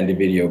forming the Ben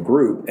Davidio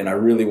group and I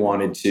really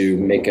wanted to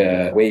make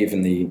a wave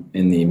in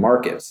the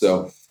market.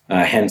 So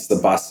hence the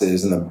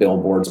buses and the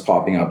billboards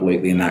popping up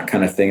lately and that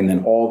kind of thing. And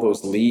then all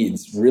those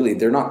leads, really,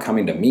 they're not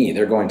coming to me.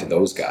 They're going to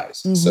those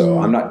guys. Mm-hmm. So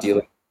I'm not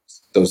dealing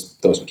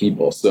with those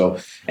people. So,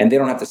 and they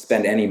don't have to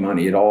spend any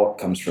money. It all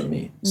comes from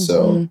me. Mm-hmm.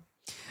 So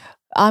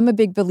I'm a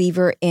big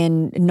believer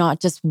in not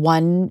just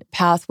one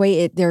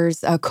pathway.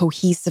 There's a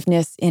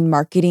cohesiveness in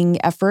marketing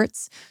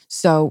efforts.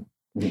 So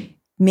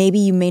maybe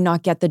you may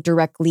not get the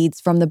direct leads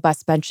from the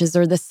bus benches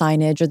or the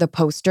signage or the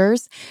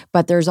posters,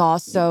 but there's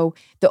also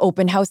the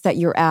open house that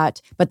you're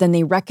at, but then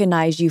they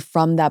recognize you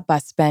from that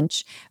bus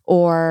bench,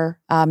 or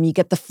you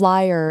get the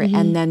flyer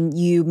and then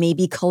you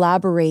maybe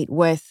collaborate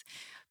with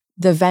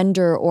the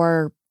vendor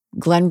or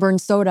Glenburn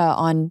Soda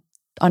on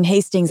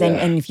Hastings.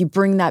 And if you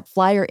bring that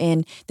flyer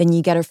in, then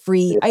you get a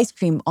free ice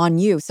cream on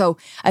you. So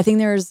I think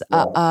there's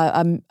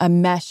a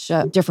mesh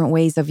of different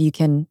ways of you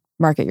can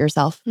market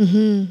yourself.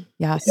 Mm-hmm.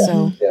 Yeah.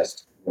 So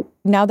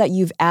now that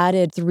you've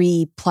added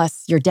 3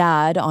 plus your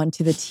dad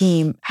onto the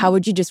team, how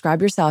would you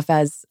describe yourself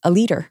as a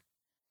leader?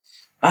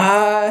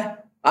 I'm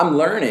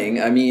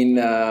learning. I mean,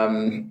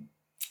 I'm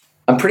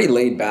pretty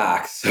laid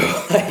back. So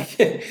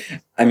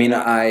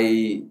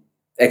I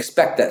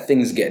expect that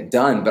things get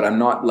done, but I'm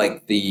not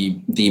like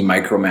the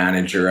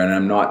micromanager, and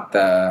I'm not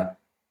the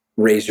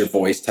raise your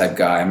voice type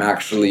guy. I'm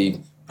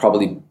actually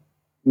probably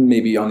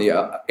maybe on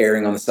the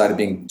erring on the side of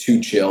being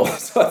too chill.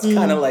 So it's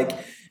kind of like,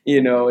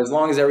 as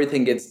long as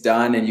everything gets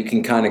done and you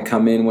can kind of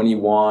come in when you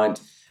want.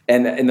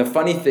 And the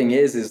funny thing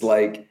is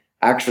like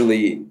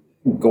actually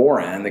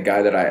Goran, the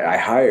guy that I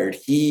hired,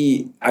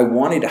 I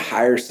wanted to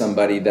hire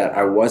somebody that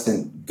I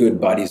wasn't good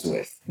buddies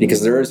with,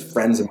 because there is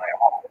friends in my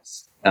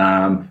office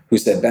who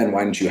said, Ben,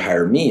 why didn't you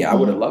hire me? I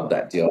would have loved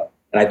that deal.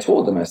 And I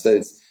told them, I said,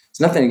 it's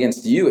nothing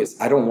against you.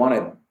 I don't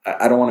want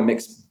to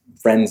mix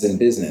friends and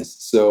business.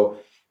 So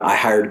I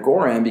hired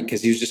Goran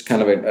because he was just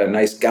kind of a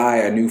nice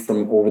guy I knew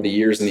from over the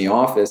years in the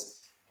office.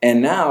 And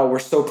now we're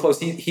so close.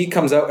 He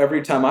comes out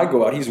every time I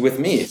go out. He's with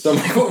me. So I'm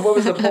like, what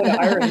was the point of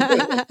hiring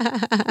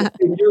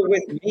him? you're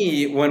with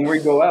me when we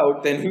go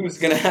out, then who's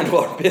going to handle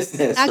our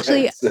business?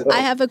 Actually, right? So, I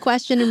have a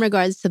question in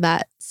regards to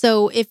that.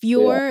 So if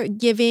you're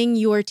giving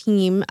your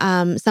team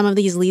some of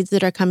these leads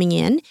that are coming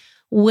in,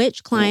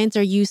 which clients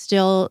are you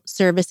still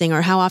servicing,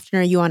 or how often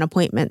are you on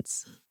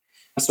appointments?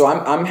 so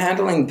I'm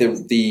handling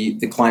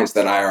the clients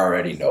that I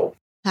already know.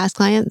 Past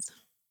clients?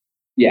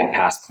 Yeah,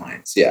 past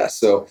clients. Yeah.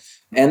 So,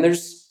 and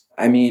there's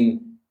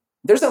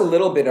a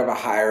little bit of a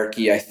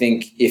hierarchy, I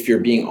think, if you're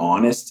being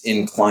honest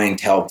in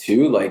clientele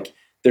too. Like,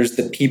 there's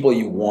the people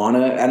you want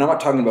to, and I'm not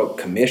talking about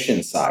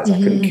commission size. I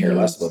couldn't care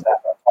less about that.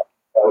 I'm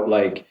talking about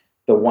like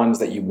the ones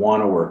that you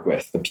want to work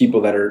with, the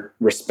people that are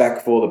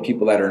respectful, the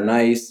people that are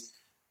nice.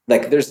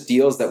 Like, there's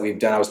deals that we've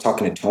done. I was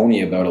talking to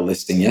Tony about a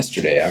listing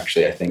yesterday,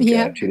 actually, I think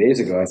 2 days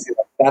ago. I said,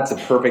 that's a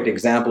perfect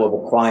example of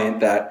a client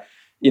that,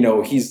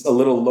 he's a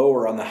little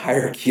lower on the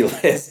hierarchy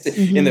list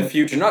in the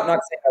future. Not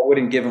saying I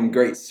wouldn't give him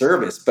great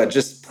service, but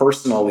just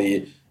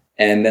personally.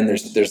 And then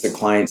there's the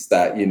clients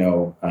that,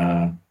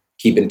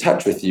 keep in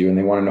touch with you and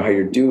they want to know how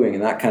you're doing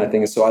and that kind of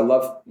thing. And so I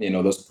love,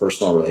 those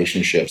personal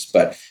relationships.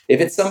 But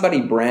if it's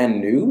somebody brand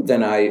new,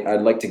 then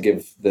I'd like to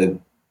give the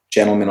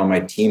gentleman on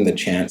my team the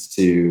chance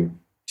to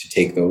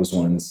take those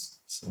ones.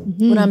 So.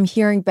 What I'm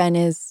hearing, Ben,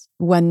 is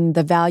when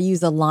the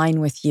values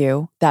align with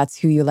you, that's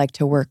who you like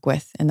to work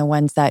with. And the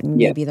ones that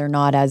maybe they're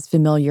not as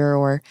familiar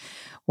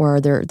or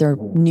they're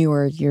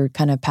newer, you're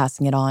kind of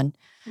passing it on.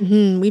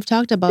 We've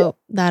talked about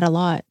that a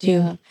lot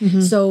too.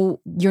 So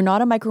you're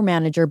not a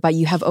micromanager, but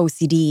you have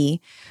OCD.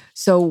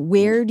 So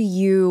where do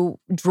you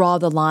draw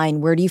the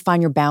line? Where do you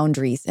find your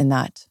boundaries in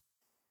that?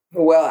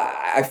 Well,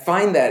 I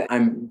find that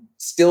I'm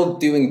still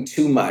doing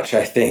too much,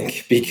 I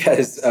think,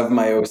 because of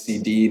my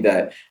OCD,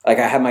 that like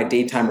I have my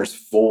day timers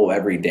full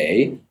every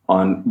day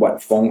on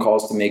what phone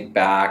calls to make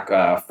back,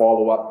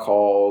 follow-up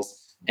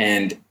calls.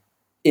 And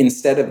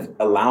instead of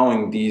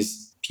allowing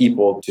these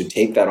people to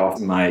take that off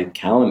my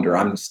calendar,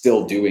 I'm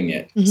still doing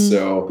it.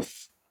 So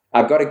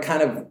I've got to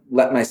kind of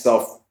let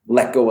myself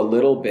let go a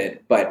little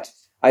bit, but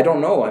I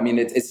don't know. I mean,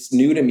 it's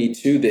new to me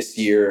too this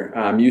year.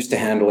 I'm used to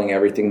handling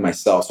everything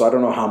myself. So I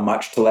don't know how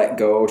much to let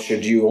go.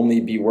 Should you only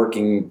be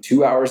working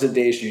 2 hours a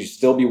day? Should you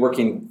still be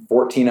working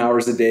 14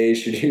 hours a day?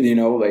 Should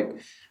you,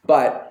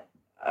 but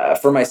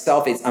for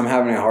myself, I'm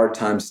having a hard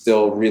time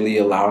still really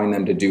allowing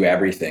them to do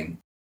everything.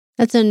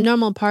 That's a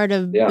normal part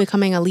of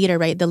becoming a leader,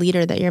 right? The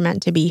leader that you're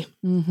meant to be.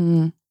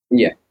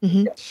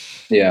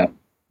 Yeah.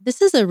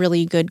 This is a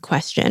really good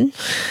question.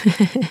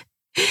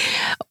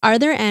 Are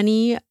there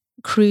any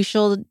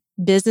crucial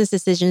business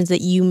decisions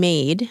that you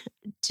made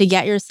to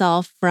get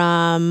yourself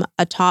from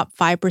a top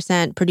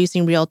 5%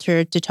 producing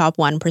realtor to top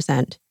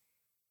 1%?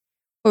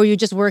 Or were you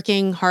just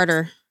working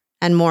harder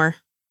and more?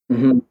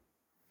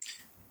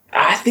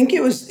 I think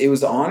it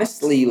was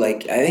honestly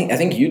like, I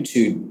think you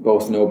two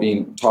both know,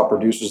 being top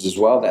producers as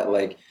well, that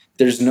like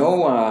there's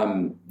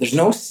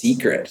no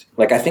secret.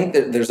 Like, I think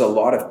that there's a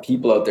lot of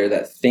people out there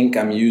that think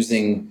I'm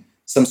using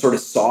some sort of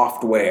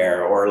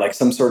software or like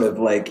some sort of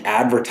like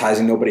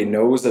advertising nobody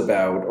knows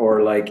about,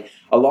 or like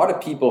a lot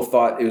of people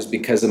thought it was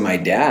because of my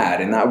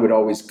dad. And that would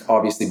always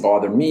obviously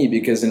bother me,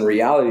 because in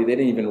reality, they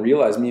didn't even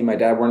realize me and my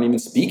dad weren't even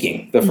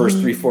speaking the first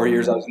 3-4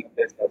 years I was in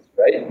the business,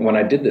 right? When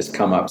I did this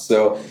come up.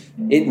 So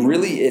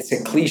it's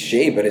a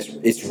cliche, but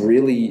it's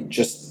really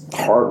just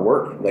hard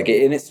work. Like,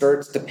 and it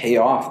starts to pay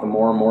off the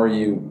more and more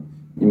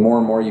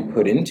you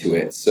put into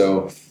it.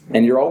 So,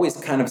 and you're always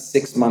kind of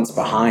 6 months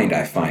behind,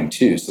 I find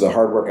too. So the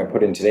hard work I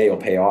put in today will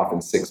pay off in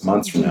 6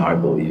 months from now, I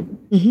believe.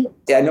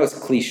 Yeah, I know it's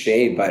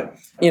cliche, but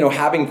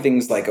having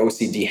things like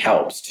OCD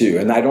helps too.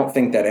 And I don't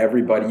think that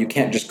you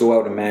can't just go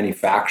out and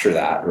manufacture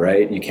that,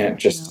 right? You can't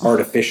just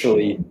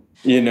artificially,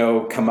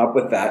 come up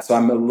with that. So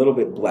I'm a little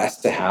bit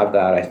blessed to have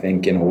that, I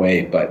think, in a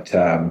way. But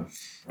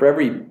for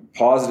every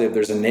positive,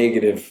 there's a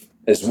negative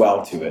as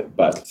well to it.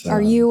 But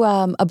are you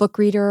a book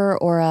reader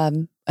or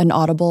an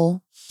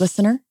Audible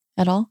listener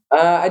at all?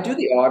 I do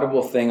the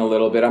Audible thing a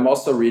little bit. I'm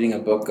also reading a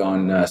book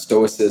on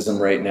Stoicism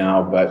right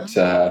now, but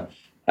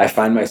I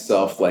find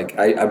myself like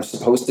I'm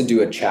supposed to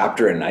do a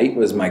chapter a night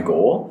was my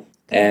goal.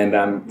 And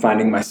I'm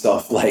finding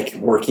myself like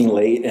working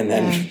late, and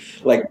then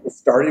like it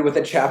started with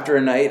a chapter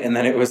a night, and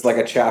then it was like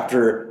a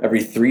chapter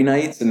every 3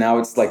 nights. And now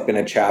it's like been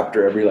a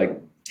chapter every like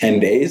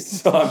 10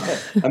 days. So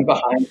I'm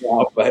behind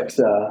now, but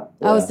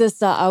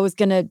I was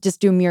going to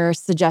just do your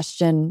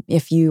suggestion,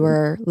 if you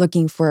were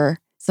looking for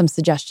some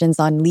suggestions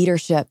on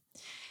leadership,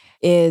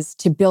 is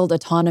to build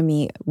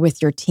autonomy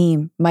with your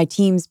team. My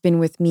team's been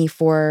with me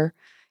for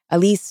at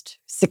least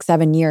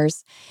 6-7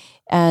 years.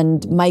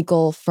 And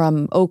Michael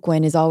from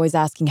Oakland is always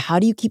asking, how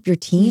do you keep your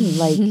team?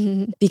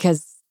 Like,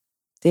 because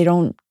they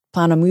don't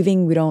plan on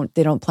moving.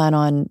 They don't plan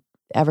on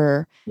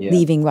ever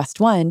leaving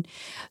West One.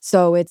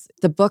 So it's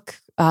the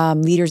book,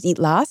 Leaders Eat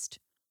Last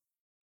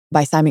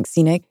by Simon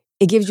Sinek.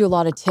 It gives you a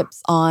lot of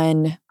tips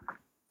on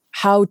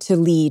how to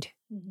lead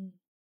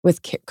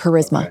with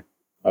charisma.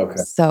 Okay.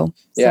 So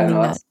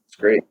that's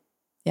great.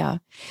 Yeah.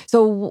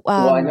 So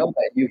well, I know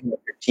that you have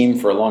your team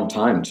for a long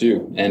time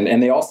too.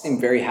 And they all seem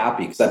very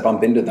happy because I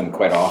bump into them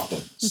quite often.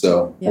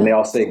 So, and they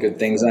all say good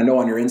things. I know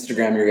on your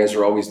Instagram, you guys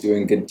are always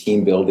doing good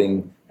team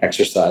building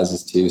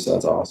exercises too. So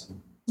that's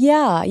awesome.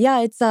 Yeah.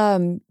 It's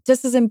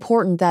just as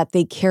important that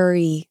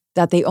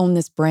they own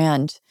this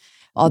brand.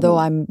 Although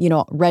I'm,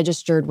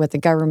 registered with the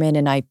government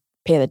and I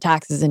pay the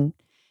taxes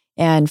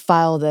and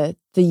file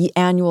the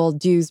annual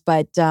dues,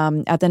 but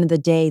at the end of the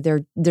day,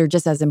 they're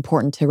just as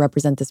important to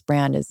represent this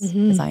brand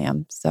as I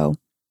am. So,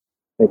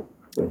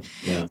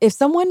 if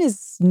someone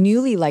is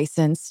newly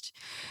licensed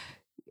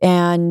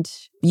and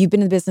you've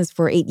been in the business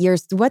for 8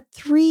 years, what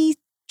 3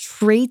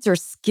 traits or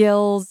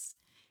skills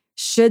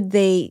should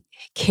they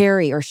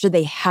carry or should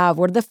they have?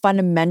 What are the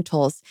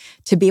fundamentals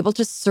to be able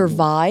to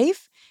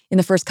survive in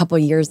the first couple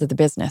of years of the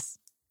business?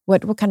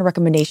 What kind of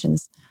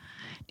recommendations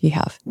do you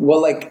have?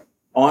 Well,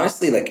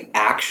 honestly,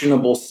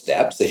 actionable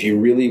steps, if you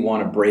really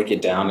want to break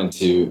it down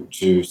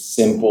into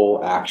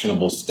simple,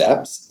 actionable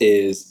steps,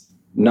 is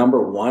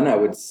number one, I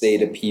would say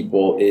to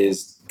people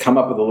is come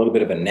up with a little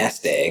bit of a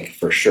nest egg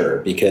for sure,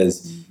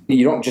 because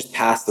you don't just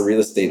pass the real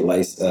estate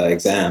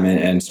exam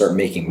and start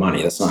making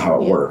money. That's not how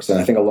it works. And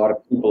I think a lot of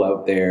people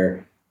out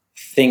there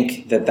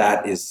think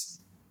that is,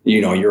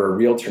 you're a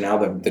realtor now,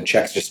 the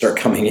checks just start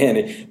coming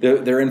in.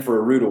 They're in for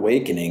a rude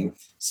awakening.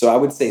 So I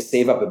would say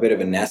save up a bit of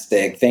a nest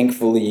egg.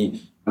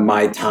 Thankfully,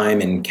 my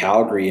time in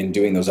Calgary and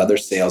doing those other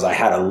sales, I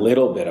had a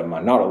little bit of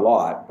money, not a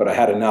lot, but I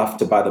had enough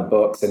to buy the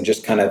books and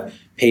just kind of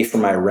pay for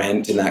my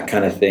rent and that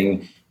kind of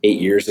thing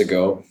 8 years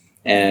ago.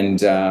 And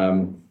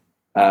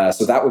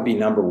so that would be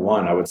number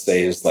one, I would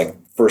say, is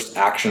first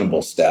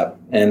actionable step.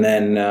 And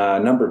then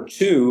number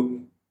two,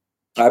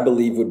 I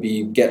believe, would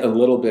be get a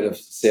little bit of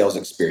sales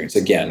experience.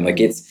 Again,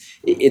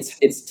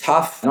 it's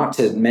tough, not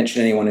to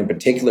mention anyone in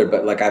particular,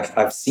 but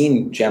I've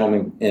seen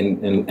gentlemen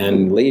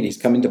and ladies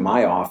come into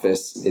my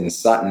office in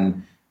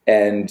Sutton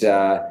and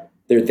they're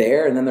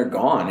there and then they're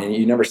gone and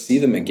you never see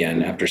them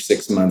again after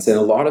 6 months. And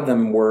a lot of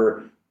them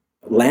were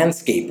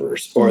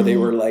landscapers or they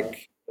were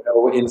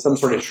in some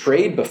sort of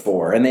trade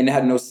before and they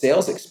had no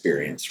sales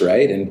experience,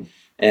 right?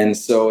 And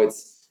so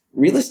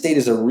real estate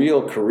is a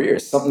real career.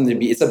 It's something to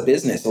be. It's a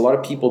business. A lot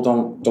of people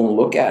don't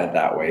look at it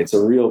that way. It's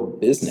a real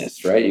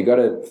business, right? You got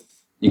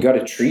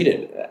to treat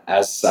it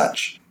as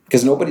such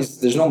because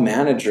there's no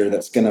manager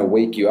that's going to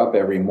wake you up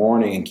every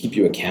morning and keep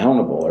you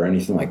accountable or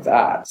anything like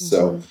that.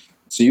 So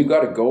you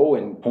got to go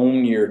and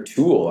hone your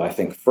tool, I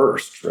think,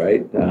 first,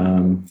 right?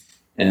 And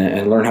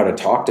learn how to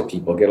talk to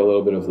people, get a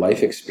little bit of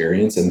life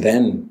experience, and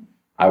then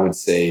I would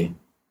say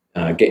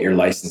get your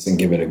license and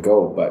give it a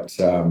go. But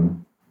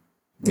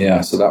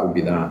yeah, so that would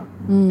be that.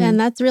 And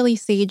that's really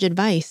sage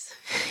advice.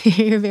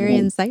 You're very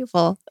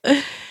insightful.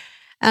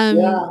 And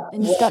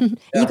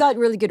you got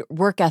really good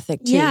work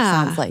ethic too, it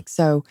sounds like.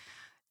 So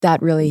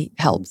that really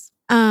helps.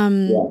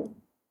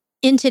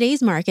 In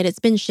today's market, it's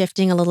been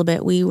shifting a little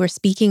bit. We were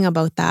speaking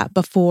about that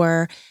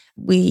before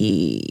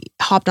we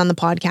hopped on the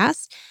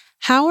podcast.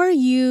 How are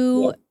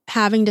you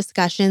having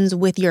discussions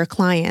with your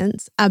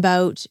clients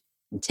about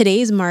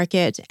today's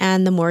market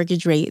and the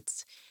mortgage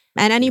rates?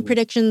 And any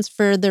predictions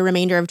for the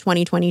remainder of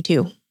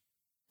 2022?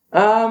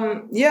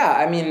 I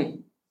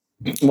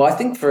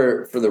think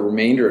for the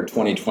remainder of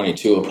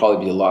 2022, it'll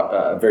probably be a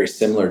lot very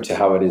similar to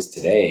how it is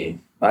today.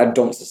 I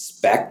don't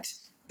suspect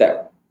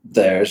that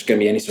there's going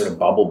to be any sort of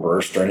bubble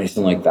burst or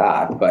anything like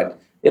that, but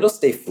it'll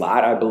stay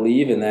flat, I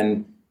believe. And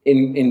then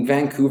in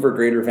Vancouver,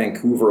 Greater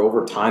Vancouver,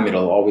 over time,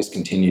 it'll always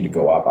continue to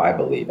go up, I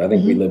believe. I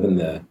think we live in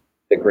the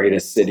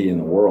greatest city in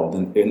the world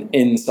and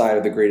inside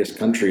of the greatest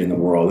country in the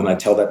world. And I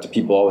tell that to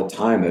people all the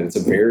time that it's a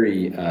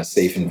very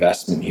safe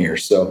investment here.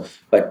 So,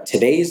 but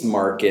today's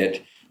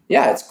market,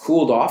 it's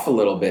cooled off a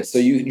little bit. So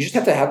you just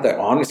have to have that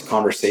honest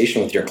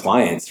conversation with your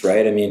clients,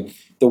 right? I mean,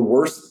 the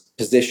worst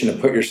position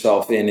to put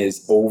yourself in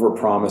is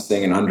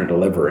over-promising and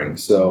under-delivering.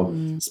 So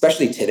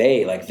especially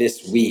today, like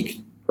this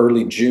week,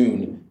 early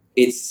June,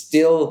 it's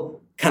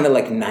still kind of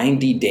like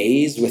 90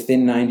 days,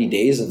 within 90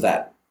 days of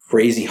that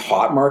crazy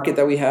hot market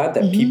that we had,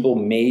 that people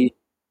made,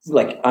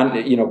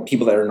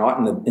 people that are not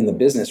in the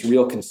business,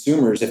 real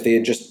consumers, if they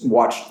had just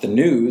watched the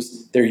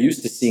news, they're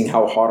used to seeing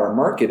how hot our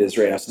market is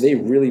right now. So they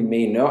really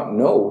may not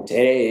know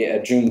today,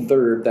 at June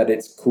 3rd, that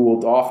it's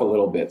cooled off a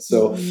little bit.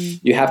 So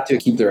you have to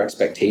keep their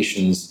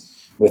expectations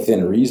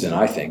within reason,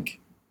 I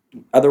think.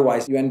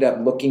 Otherwise, you end up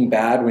looking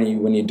bad when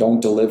you don't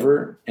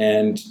deliver,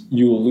 and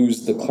you will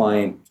lose the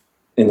client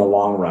in the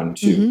long run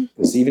too.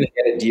 Because even if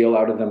you get a deal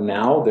out of them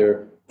now,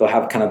 they'll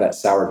have kind of that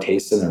sour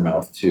taste in their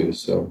mouth too.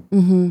 So.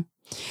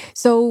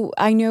 So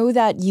I know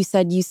that you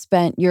said you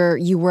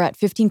were at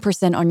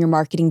 15% on your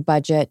marketing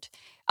budget.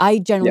 I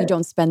generally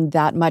don't spend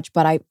that much,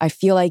 but I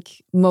feel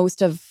like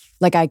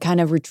I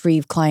kind of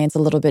retrieve clients a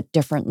little bit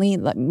differently,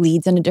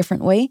 leads in a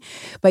different way.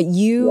 But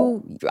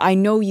I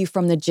know you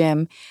from the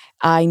gym.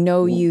 I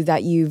know you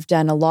that you've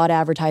done a lot of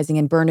advertising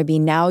in Burnaby.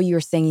 Now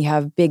you're saying you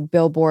have big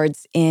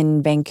billboards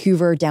in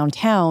Vancouver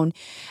downtown.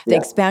 The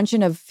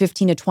expansion of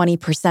 15 to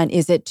 20%,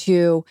 is it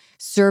to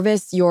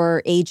service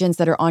your agents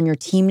that are on your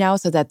team now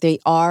so that they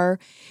are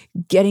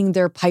getting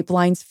their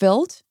pipelines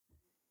filled?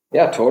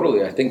 Yeah,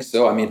 totally. I think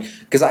so. I mean,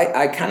 because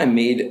I kind of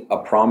made a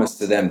promise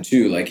to them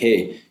too, like,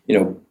 hey,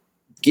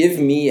 give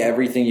me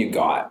everything you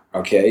got.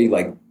 Okay.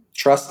 Like,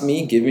 trust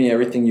me, give me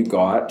everything you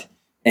got.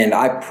 And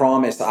I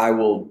promise I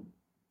will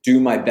do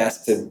my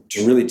best to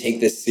really take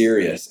this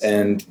serious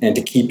and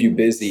to keep you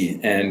busy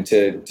and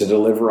to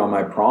deliver on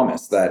my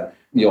promise that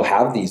you'll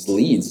have these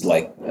leads,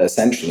 like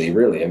essentially,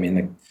 really. I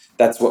mean,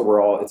 that's what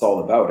it's all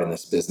about in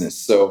this business.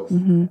 So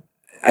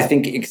I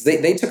think because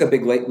they took a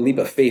big leap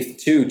of faith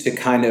too, to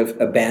kind of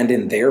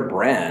abandon their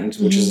brand,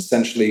 which is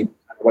essentially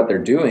what they're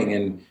doing.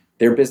 And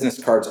their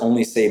business cards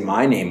only say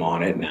my name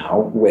on it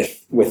now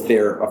with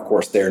their, of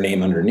course, their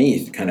name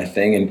underneath kind of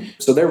thing. And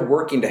so they're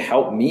working to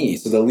help me.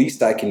 So the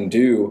least I can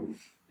do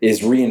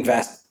is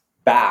reinvest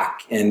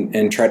back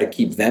and try to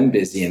keep them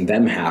busy and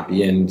them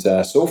happy. And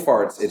so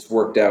far it's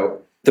worked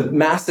out. The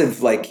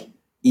massive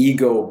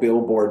ego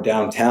billboard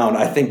downtown,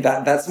 I think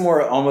that's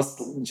more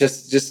almost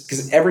just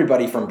because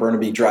everybody from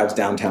Burnaby drives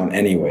downtown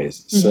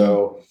anyways.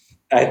 So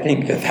I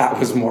think that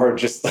was more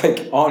just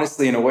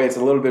honestly, in a way, it's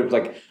a little bit of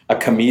like a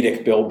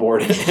comedic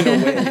billboard in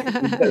a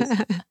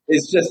way.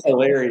 It's just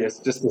hilarious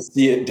just to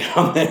see it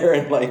down there.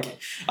 And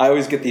I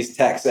always get these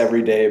texts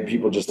every day of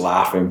people just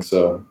laughing.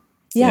 So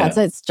yeah.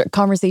 It's a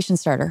conversation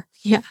starter.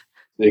 Yeah.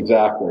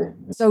 Exactly.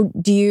 So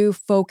do you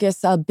focus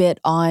a bit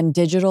on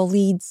digital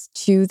leads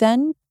too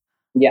then?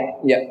 Yeah.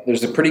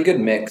 There's a pretty good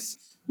mix.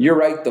 You're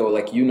right, though.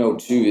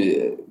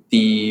 Too,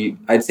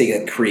 I'd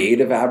say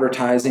creative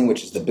advertising,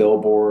 which is the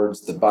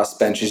billboards, the bus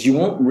benches. You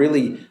won't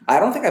really, I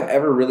don't think I've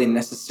ever really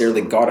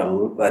necessarily got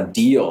a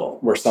deal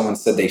where someone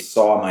said they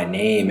saw my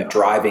name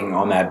driving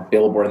on that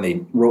billboard and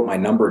they wrote my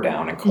number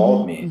down and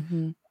called me.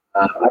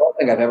 I don't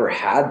think I've ever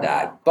had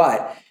that,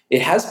 but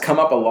it has come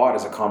up a lot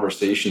as a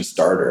conversation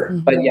starter.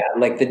 But yeah,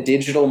 the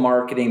digital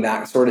marketing,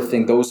 that sort of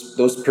thing,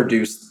 those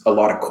produce a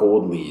lot of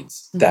cold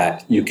leads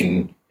that you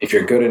can, if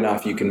you're good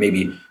enough, you can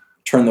maybe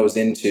turn those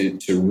into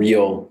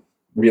real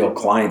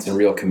clients and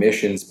real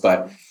commissions.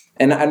 But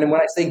and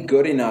when I say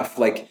good enough,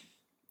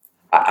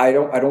 I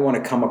don't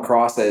want to come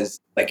across as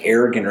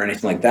arrogant or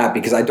anything like that,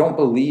 because I don't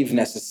believe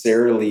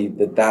necessarily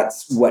that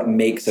that's what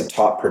makes a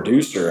top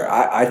producer.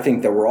 I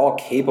think that we're all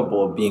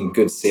capable of being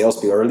good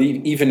salespeople, or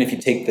even if you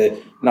take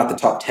not the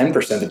top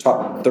 10%, the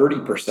top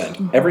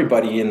 30%,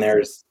 everybody in there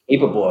is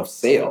capable of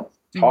sales,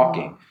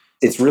 talking.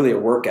 It's really a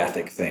work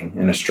ethic thing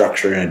and a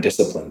structure and a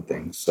discipline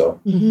thing. So,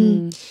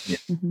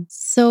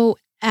 So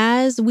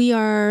as we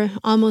are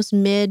almost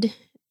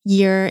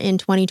mid-year in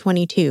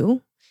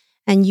 2022,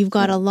 and you've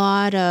got a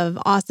lot of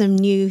awesome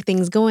new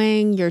things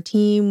going, your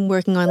team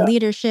working on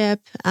leadership,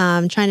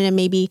 trying to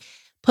maybe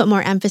put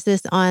more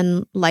emphasis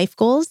on life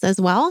goals as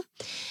well.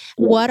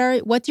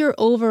 What's your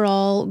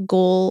overall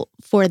goal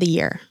for the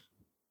year?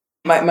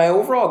 My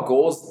overall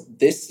goals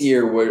this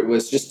year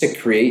was just to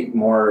create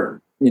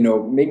more,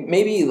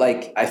 maybe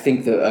I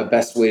think the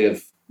best way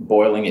of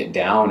boiling it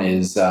down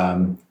is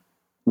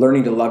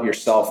learning to love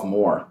yourself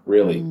more,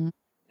 really.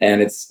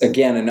 And it's,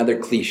 again, another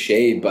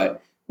cliche,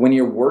 but when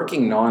you're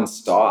working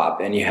nonstop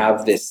and you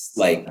have this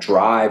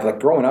drive,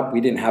 growing up, we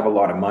didn't have a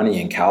lot of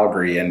money in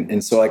Calgary.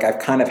 And so I've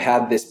kind of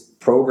had this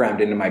programmed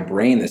into my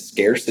brain, this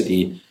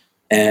scarcity.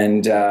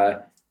 And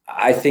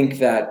I think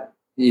that,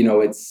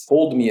 it's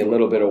pulled me a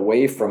little bit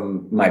away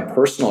from my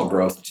personal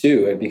growth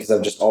too, because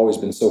I've just always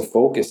been so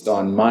focused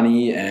on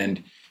money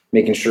and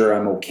making sure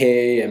I'm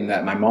okay and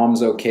that my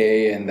mom's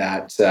okay and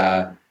that,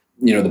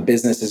 the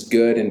business is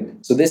good.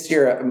 And so this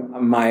year,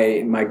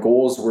 my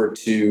goals were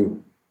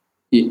to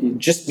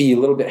just be a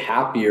little bit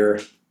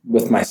happier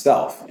with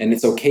myself. And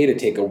it's okay to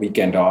take a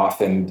weekend off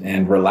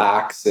and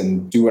relax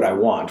and do what I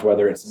want,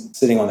 whether it's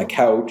sitting on the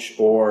couch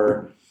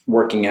or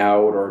working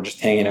out or just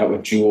hanging out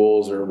with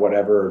Jules or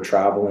whatever, or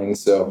traveling.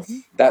 So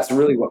that's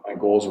really what my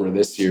goals were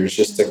this year, is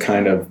just to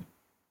kind of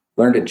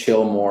learn to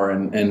chill more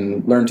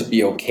and learn to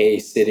be okay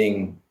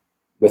sitting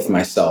with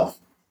myself.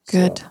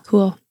 Good. So,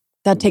 cool.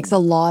 That takes a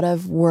lot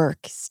of work,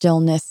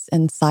 stillness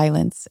and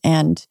silence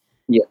and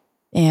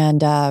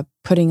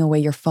putting away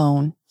your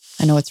phone.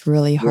 I know it's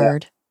really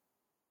hard.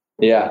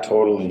 Yeah,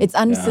 totally. It's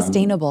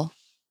unsustainable.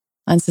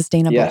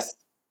 Unsustainable. Yes.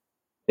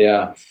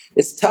 Yeah.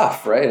 It's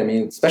tough, right? I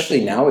mean,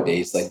 especially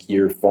nowadays,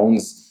 your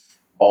phone's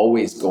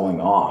always going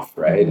off,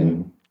 right?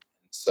 And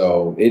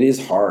so it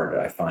is hard,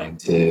 I find,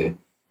 to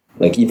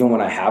even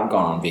when I have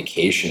gone on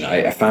vacation,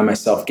 I find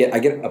myself I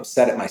get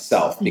upset at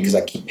myself because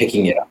I keep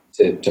picking it up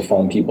to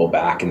phone people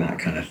back and that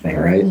kind of thing,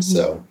 right?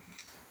 So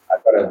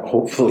I've got to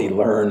hopefully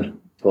learn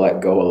to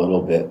let go a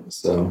little bit.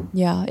 So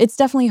yeah, it's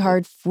definitely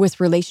hard with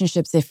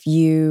relationships if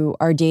you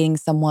are dating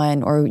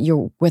someone or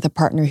you're with a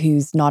partner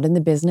who's not in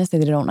the business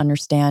and they don't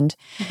understand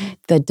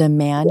the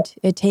demand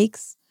it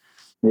takes.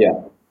 Yeah.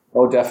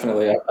 Oh,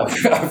 definitely.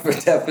 I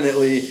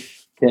definitely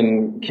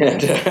can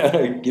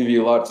give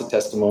you lots of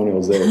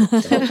testimonials there.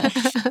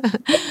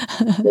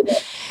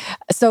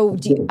 So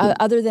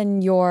other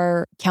than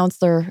your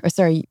counselor,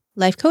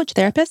 life coach,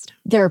 therapist,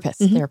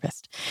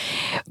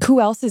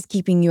 who else is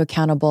keeping you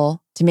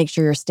accountable to make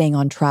sure you're staying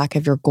on track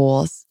of your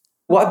goals?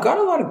 Well, I've got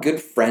a lot of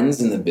good friends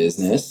in the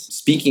business.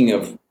 Speaking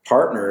of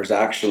partners,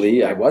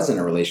 actually, I was in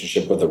a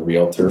relationship with a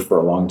realtor for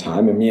a long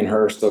time, and me and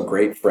her are still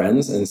great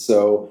friends. And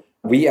so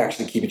we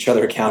actually keep each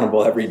other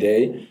accountable every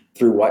day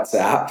through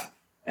WhatsApp.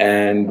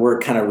 And we're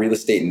kind of real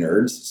estate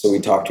nerds. So we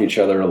talk to each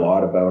other a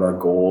lot about our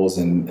goals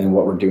and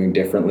what we're doing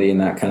differently and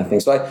that kind of thing.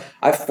 So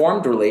I've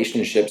formed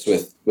relationships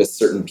with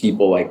certain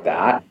people like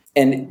that.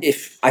 And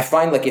if I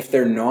find like if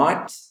they're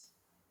not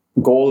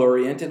goal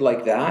oriented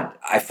like that,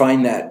 I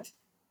find that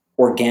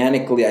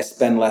organically I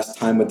spend less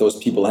time with those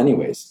people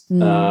anyways.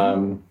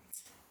 Not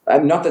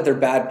that they're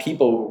bad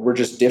people, we're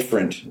just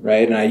different,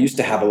 right? And I used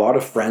to have a lot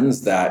of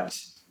friends that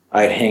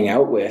I'd hang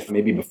out with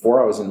maybe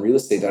before I was in real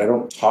estate that I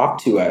don't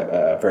talk to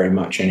very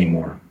much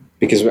anymore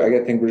because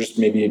I think we're just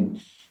maybe,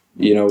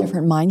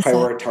 different mindset.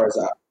 Prioritize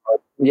that.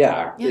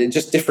 Yeah,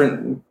 just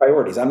different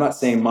priorities. I'm not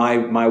saying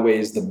my way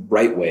is the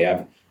right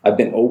way. I've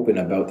been open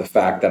about the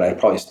fact that I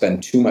probably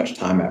spend too much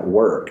time at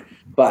work,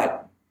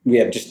 but we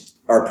have just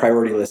our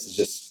priority list is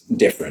just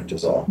different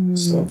is all.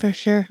 So For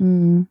sure.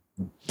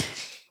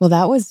 Well,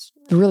 that was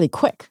really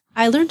quick.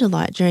 I learned a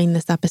lot during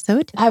this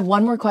episode. I have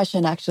one more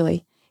question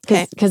actually,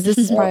 because this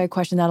is probably a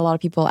question that a lot of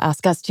people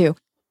ask us too.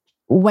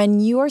 When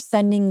you are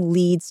sending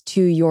leads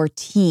to your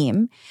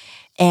team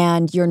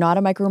and you're not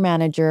a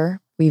micromanager,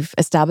 we've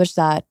established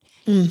that.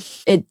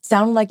 It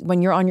sounded like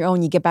when you're on your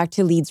own, you get back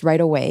to leads right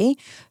away.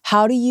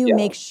 How do you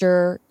make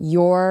sure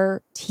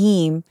your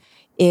team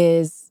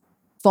is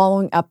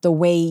following up the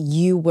way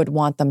you would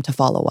want them to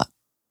follow up?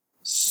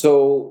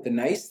 So the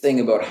nice thing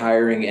about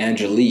hiring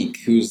Angelique,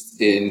 who's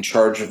in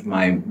charge of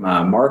my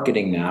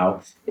marketing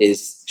now,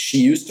 is she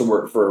used to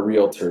work for a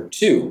realtor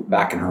too,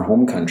 back in her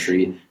home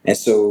country. And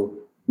so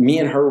me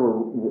and her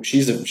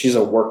she's a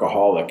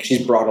workaholic.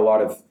 She's brought a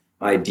lot of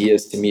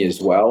ideas to me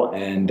as well.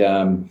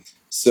 And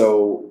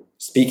so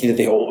speaking of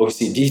the whole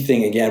OCD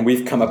thing again,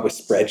 we've come up with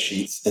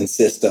spreadsheets and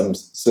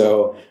systems.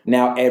 So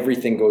now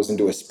everything goes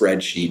into a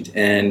spreadsheet.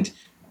 And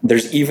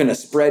there's even a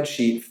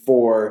spreadsheet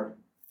for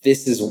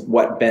this is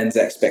what Ben's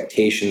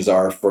expectations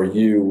are for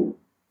you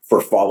for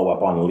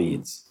follow-up on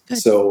leads. Good.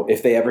 So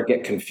if they ever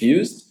get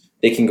confused,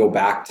 they can go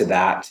back to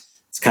that.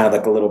 It's kind of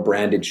like a little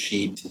branded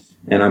sheet.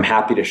 And I'm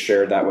happy to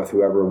share that with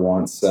whoever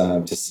wants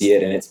to see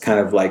it. And it's kind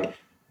of like,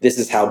 this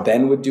is how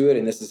Ben would do it.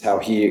 And this is how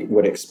he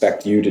would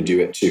expect you to do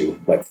it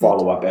too. Like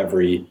follow up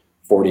every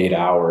 48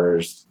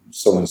 hours,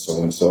 so and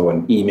so and so,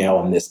 and email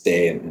on this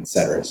day, and et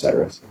cetera, et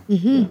cetera.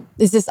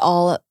 Is this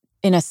all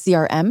in a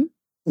CRM?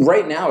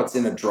 Right now it's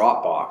in a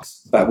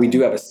Dropbox, but we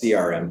do have a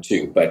CRM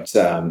too. But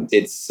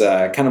it's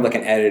kind of like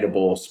an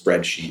editable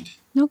spreadsheet.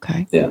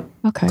 Okay. Yeah.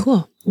 Okay.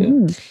 Cool.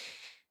 Yeah.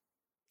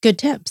 Good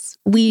tips.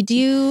 We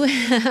do,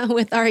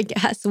 with our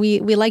guests, we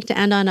like to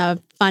end on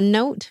a fun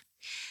note.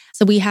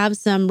 So we have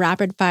some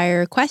rapid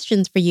fire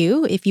questions for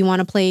you if you want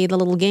to play the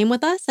little game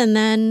with us, and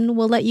then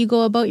we'll let you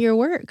go about your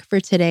work for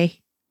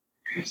today.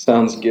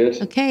 Sounds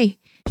good. Okay.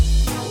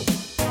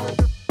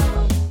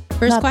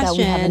 First Not question. that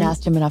we haven't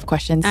asked him enough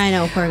questions. I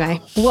know, poor guy.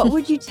 What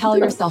would you tell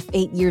yourself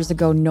 8 years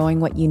ago, knowing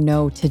what you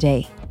know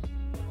today?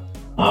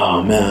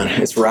 Oh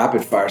man, it's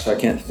rapid fire, so I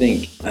can't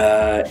think.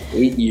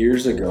 8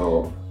 years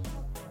ago,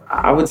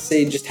 I would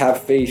say just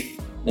have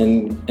faith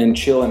and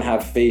chill and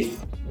have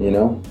faith,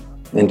 and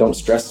don't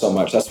stress so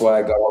much. That's why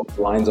I got all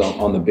the lines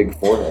on the big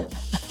forehead.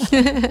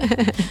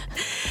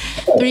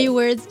 3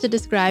 words to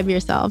describe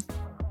yourself.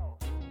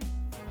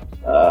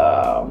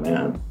 Oh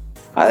man,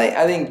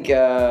 I think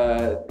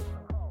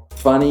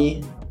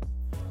funny,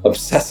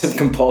 obsessive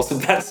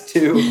compulsive. That's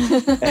 2,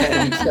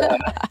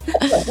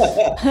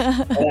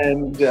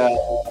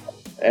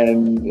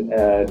 and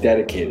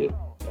dedicated.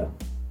 Yeah.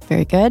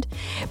 Very good.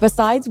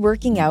 Besides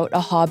working out, a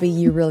hobby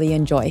you really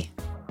enjoy?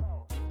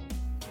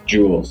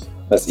 Jewels.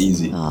 That's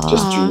easy. Aww.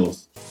 Just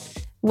jewels.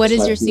 What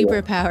is your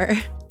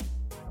superpower?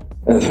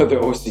 The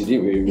OCD.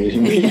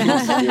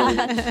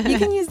 You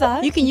can use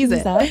that. You can use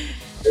it. That.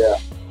 Yeah.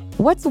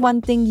 What's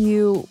one thing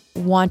you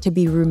want to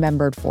be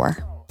remembered for?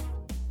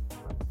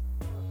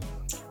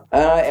 It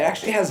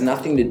actually has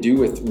nothing to do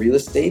with real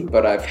estate,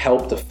 but I've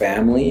helped a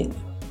family,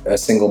 a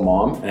single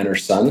mom and her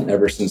son,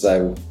 ever since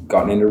I've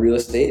gotten into real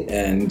estate.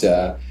 And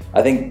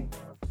I think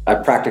I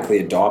practically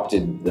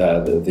adopted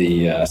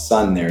the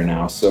son there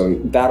now. So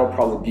that'll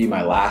probably be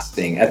my last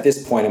thing. At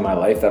this point in my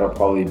life, that'll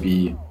probably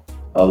be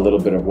a little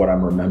bit of what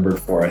I'm remembered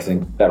for. I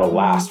think that'll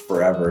last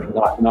forever,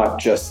 not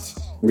just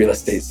real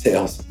estate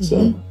sales.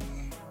 So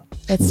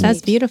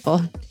That's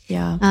beautiful.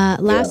 Yeah.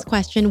 Last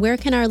question. Where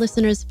can our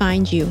listeners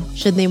find you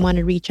should they want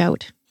to reach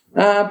out?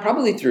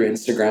 Probably through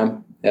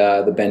Instagram,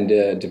 the Ben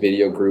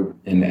DeVideo group,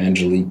 and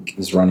Angelique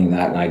is running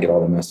that, and I get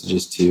all the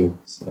messages too.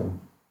 So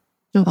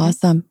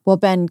Awesome. Well,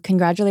 Ben,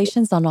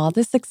 congratulations on all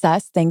the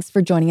success. Thanks for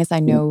joining us.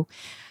 I know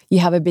you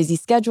have a busy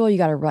schedule. You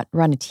got to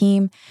run a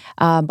team.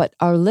 But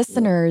our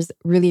listeners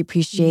really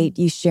appreciate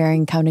you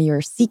sharing kind of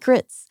your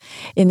secrets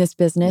in this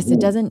business. It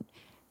doesn't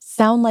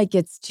sound like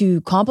it's too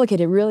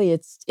complicated. Really,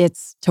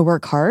 it's to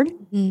work hard.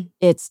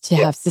 It's to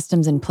have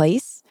systems in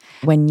place.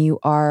 When you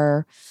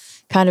are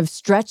kind of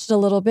stretched a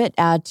little bit,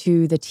 add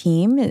to the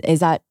team. Is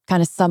that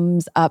kind of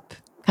sums up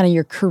kind of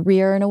your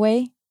career in a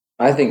way?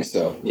 I think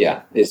so.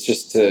 Yeah. It's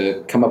just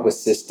to come up with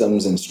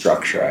systems and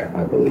structure,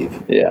 I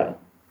believe. Yeah.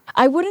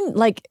 I wouldn't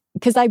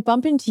because I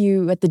bump into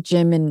you at the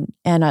gym and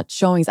at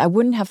showings. I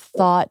wouldn't have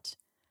thought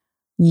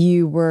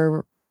you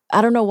were,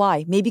 I don't know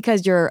why, maybe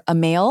because you're a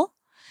male,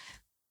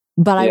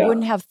 but I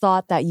wouldn't have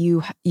thought that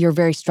you're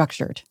very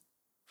structured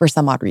for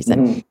some odd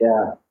reason. Mm-hmm.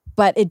 Yeah.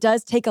 But it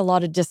does take a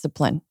lot of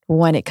discipline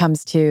when it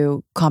comes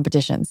to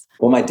competitions.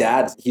 Well, my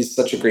dad, he's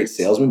such a great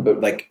salesman,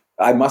 but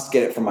I must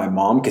get it from my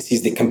mom because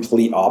he's the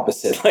complete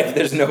opposite.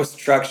 There's no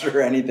structure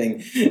or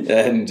anything.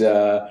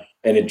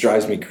 And it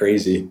drives me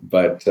crazy.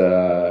 But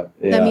that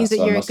means that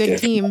you're a good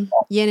team,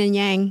 yin and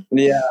yang.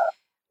 Yeah.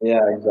 Yeah,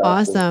 exactly.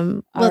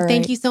 Awesome. Well,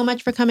 thank you so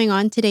much for coming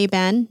on today,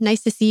 Ben.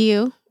 Nice to see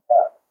you.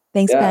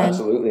 Thanks, Ben.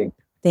 Absolutely.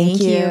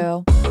 Thank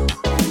you.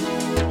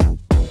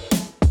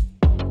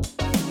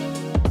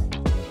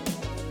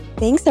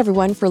 Thanks,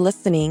 everyone, for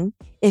listening.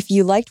 If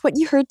you liked what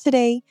you heard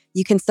today,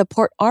 you can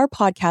support our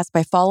podcast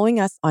by following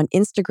us on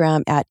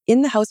Instagram at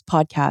In the House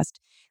Podcast,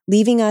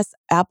 leaving us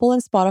Apple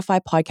and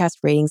Spotify podcast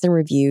ratings and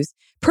reviews,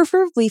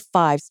 preferably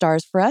 5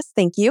 stars for us.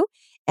 Thank you.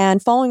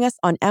 And following us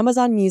on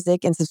Amazon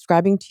Music and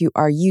subscribing to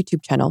our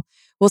YouTube channel.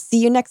 We'll see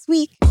you next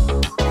week.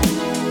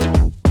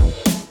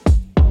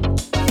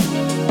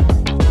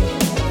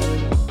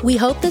 We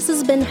hope this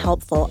has been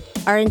helpful.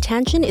 Our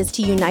intention is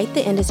to unite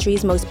the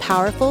industry's most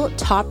powerful,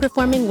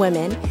 top-performing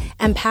women,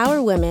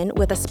 empower women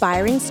with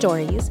aspiring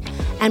stories,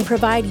 and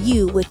provide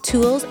you with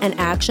tools and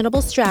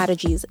actionable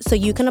strategies so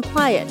you can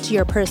apply it to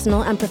your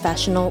personal and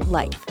professional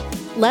life.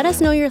 Let us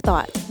know your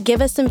thoughts.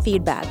 Give us some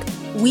feedback.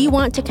 We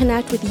want to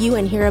connect with you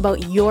and hear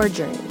about your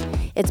journey.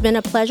 It's been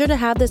a pleasure to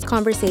have this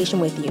conversation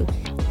with you.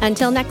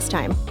 Until next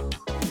time.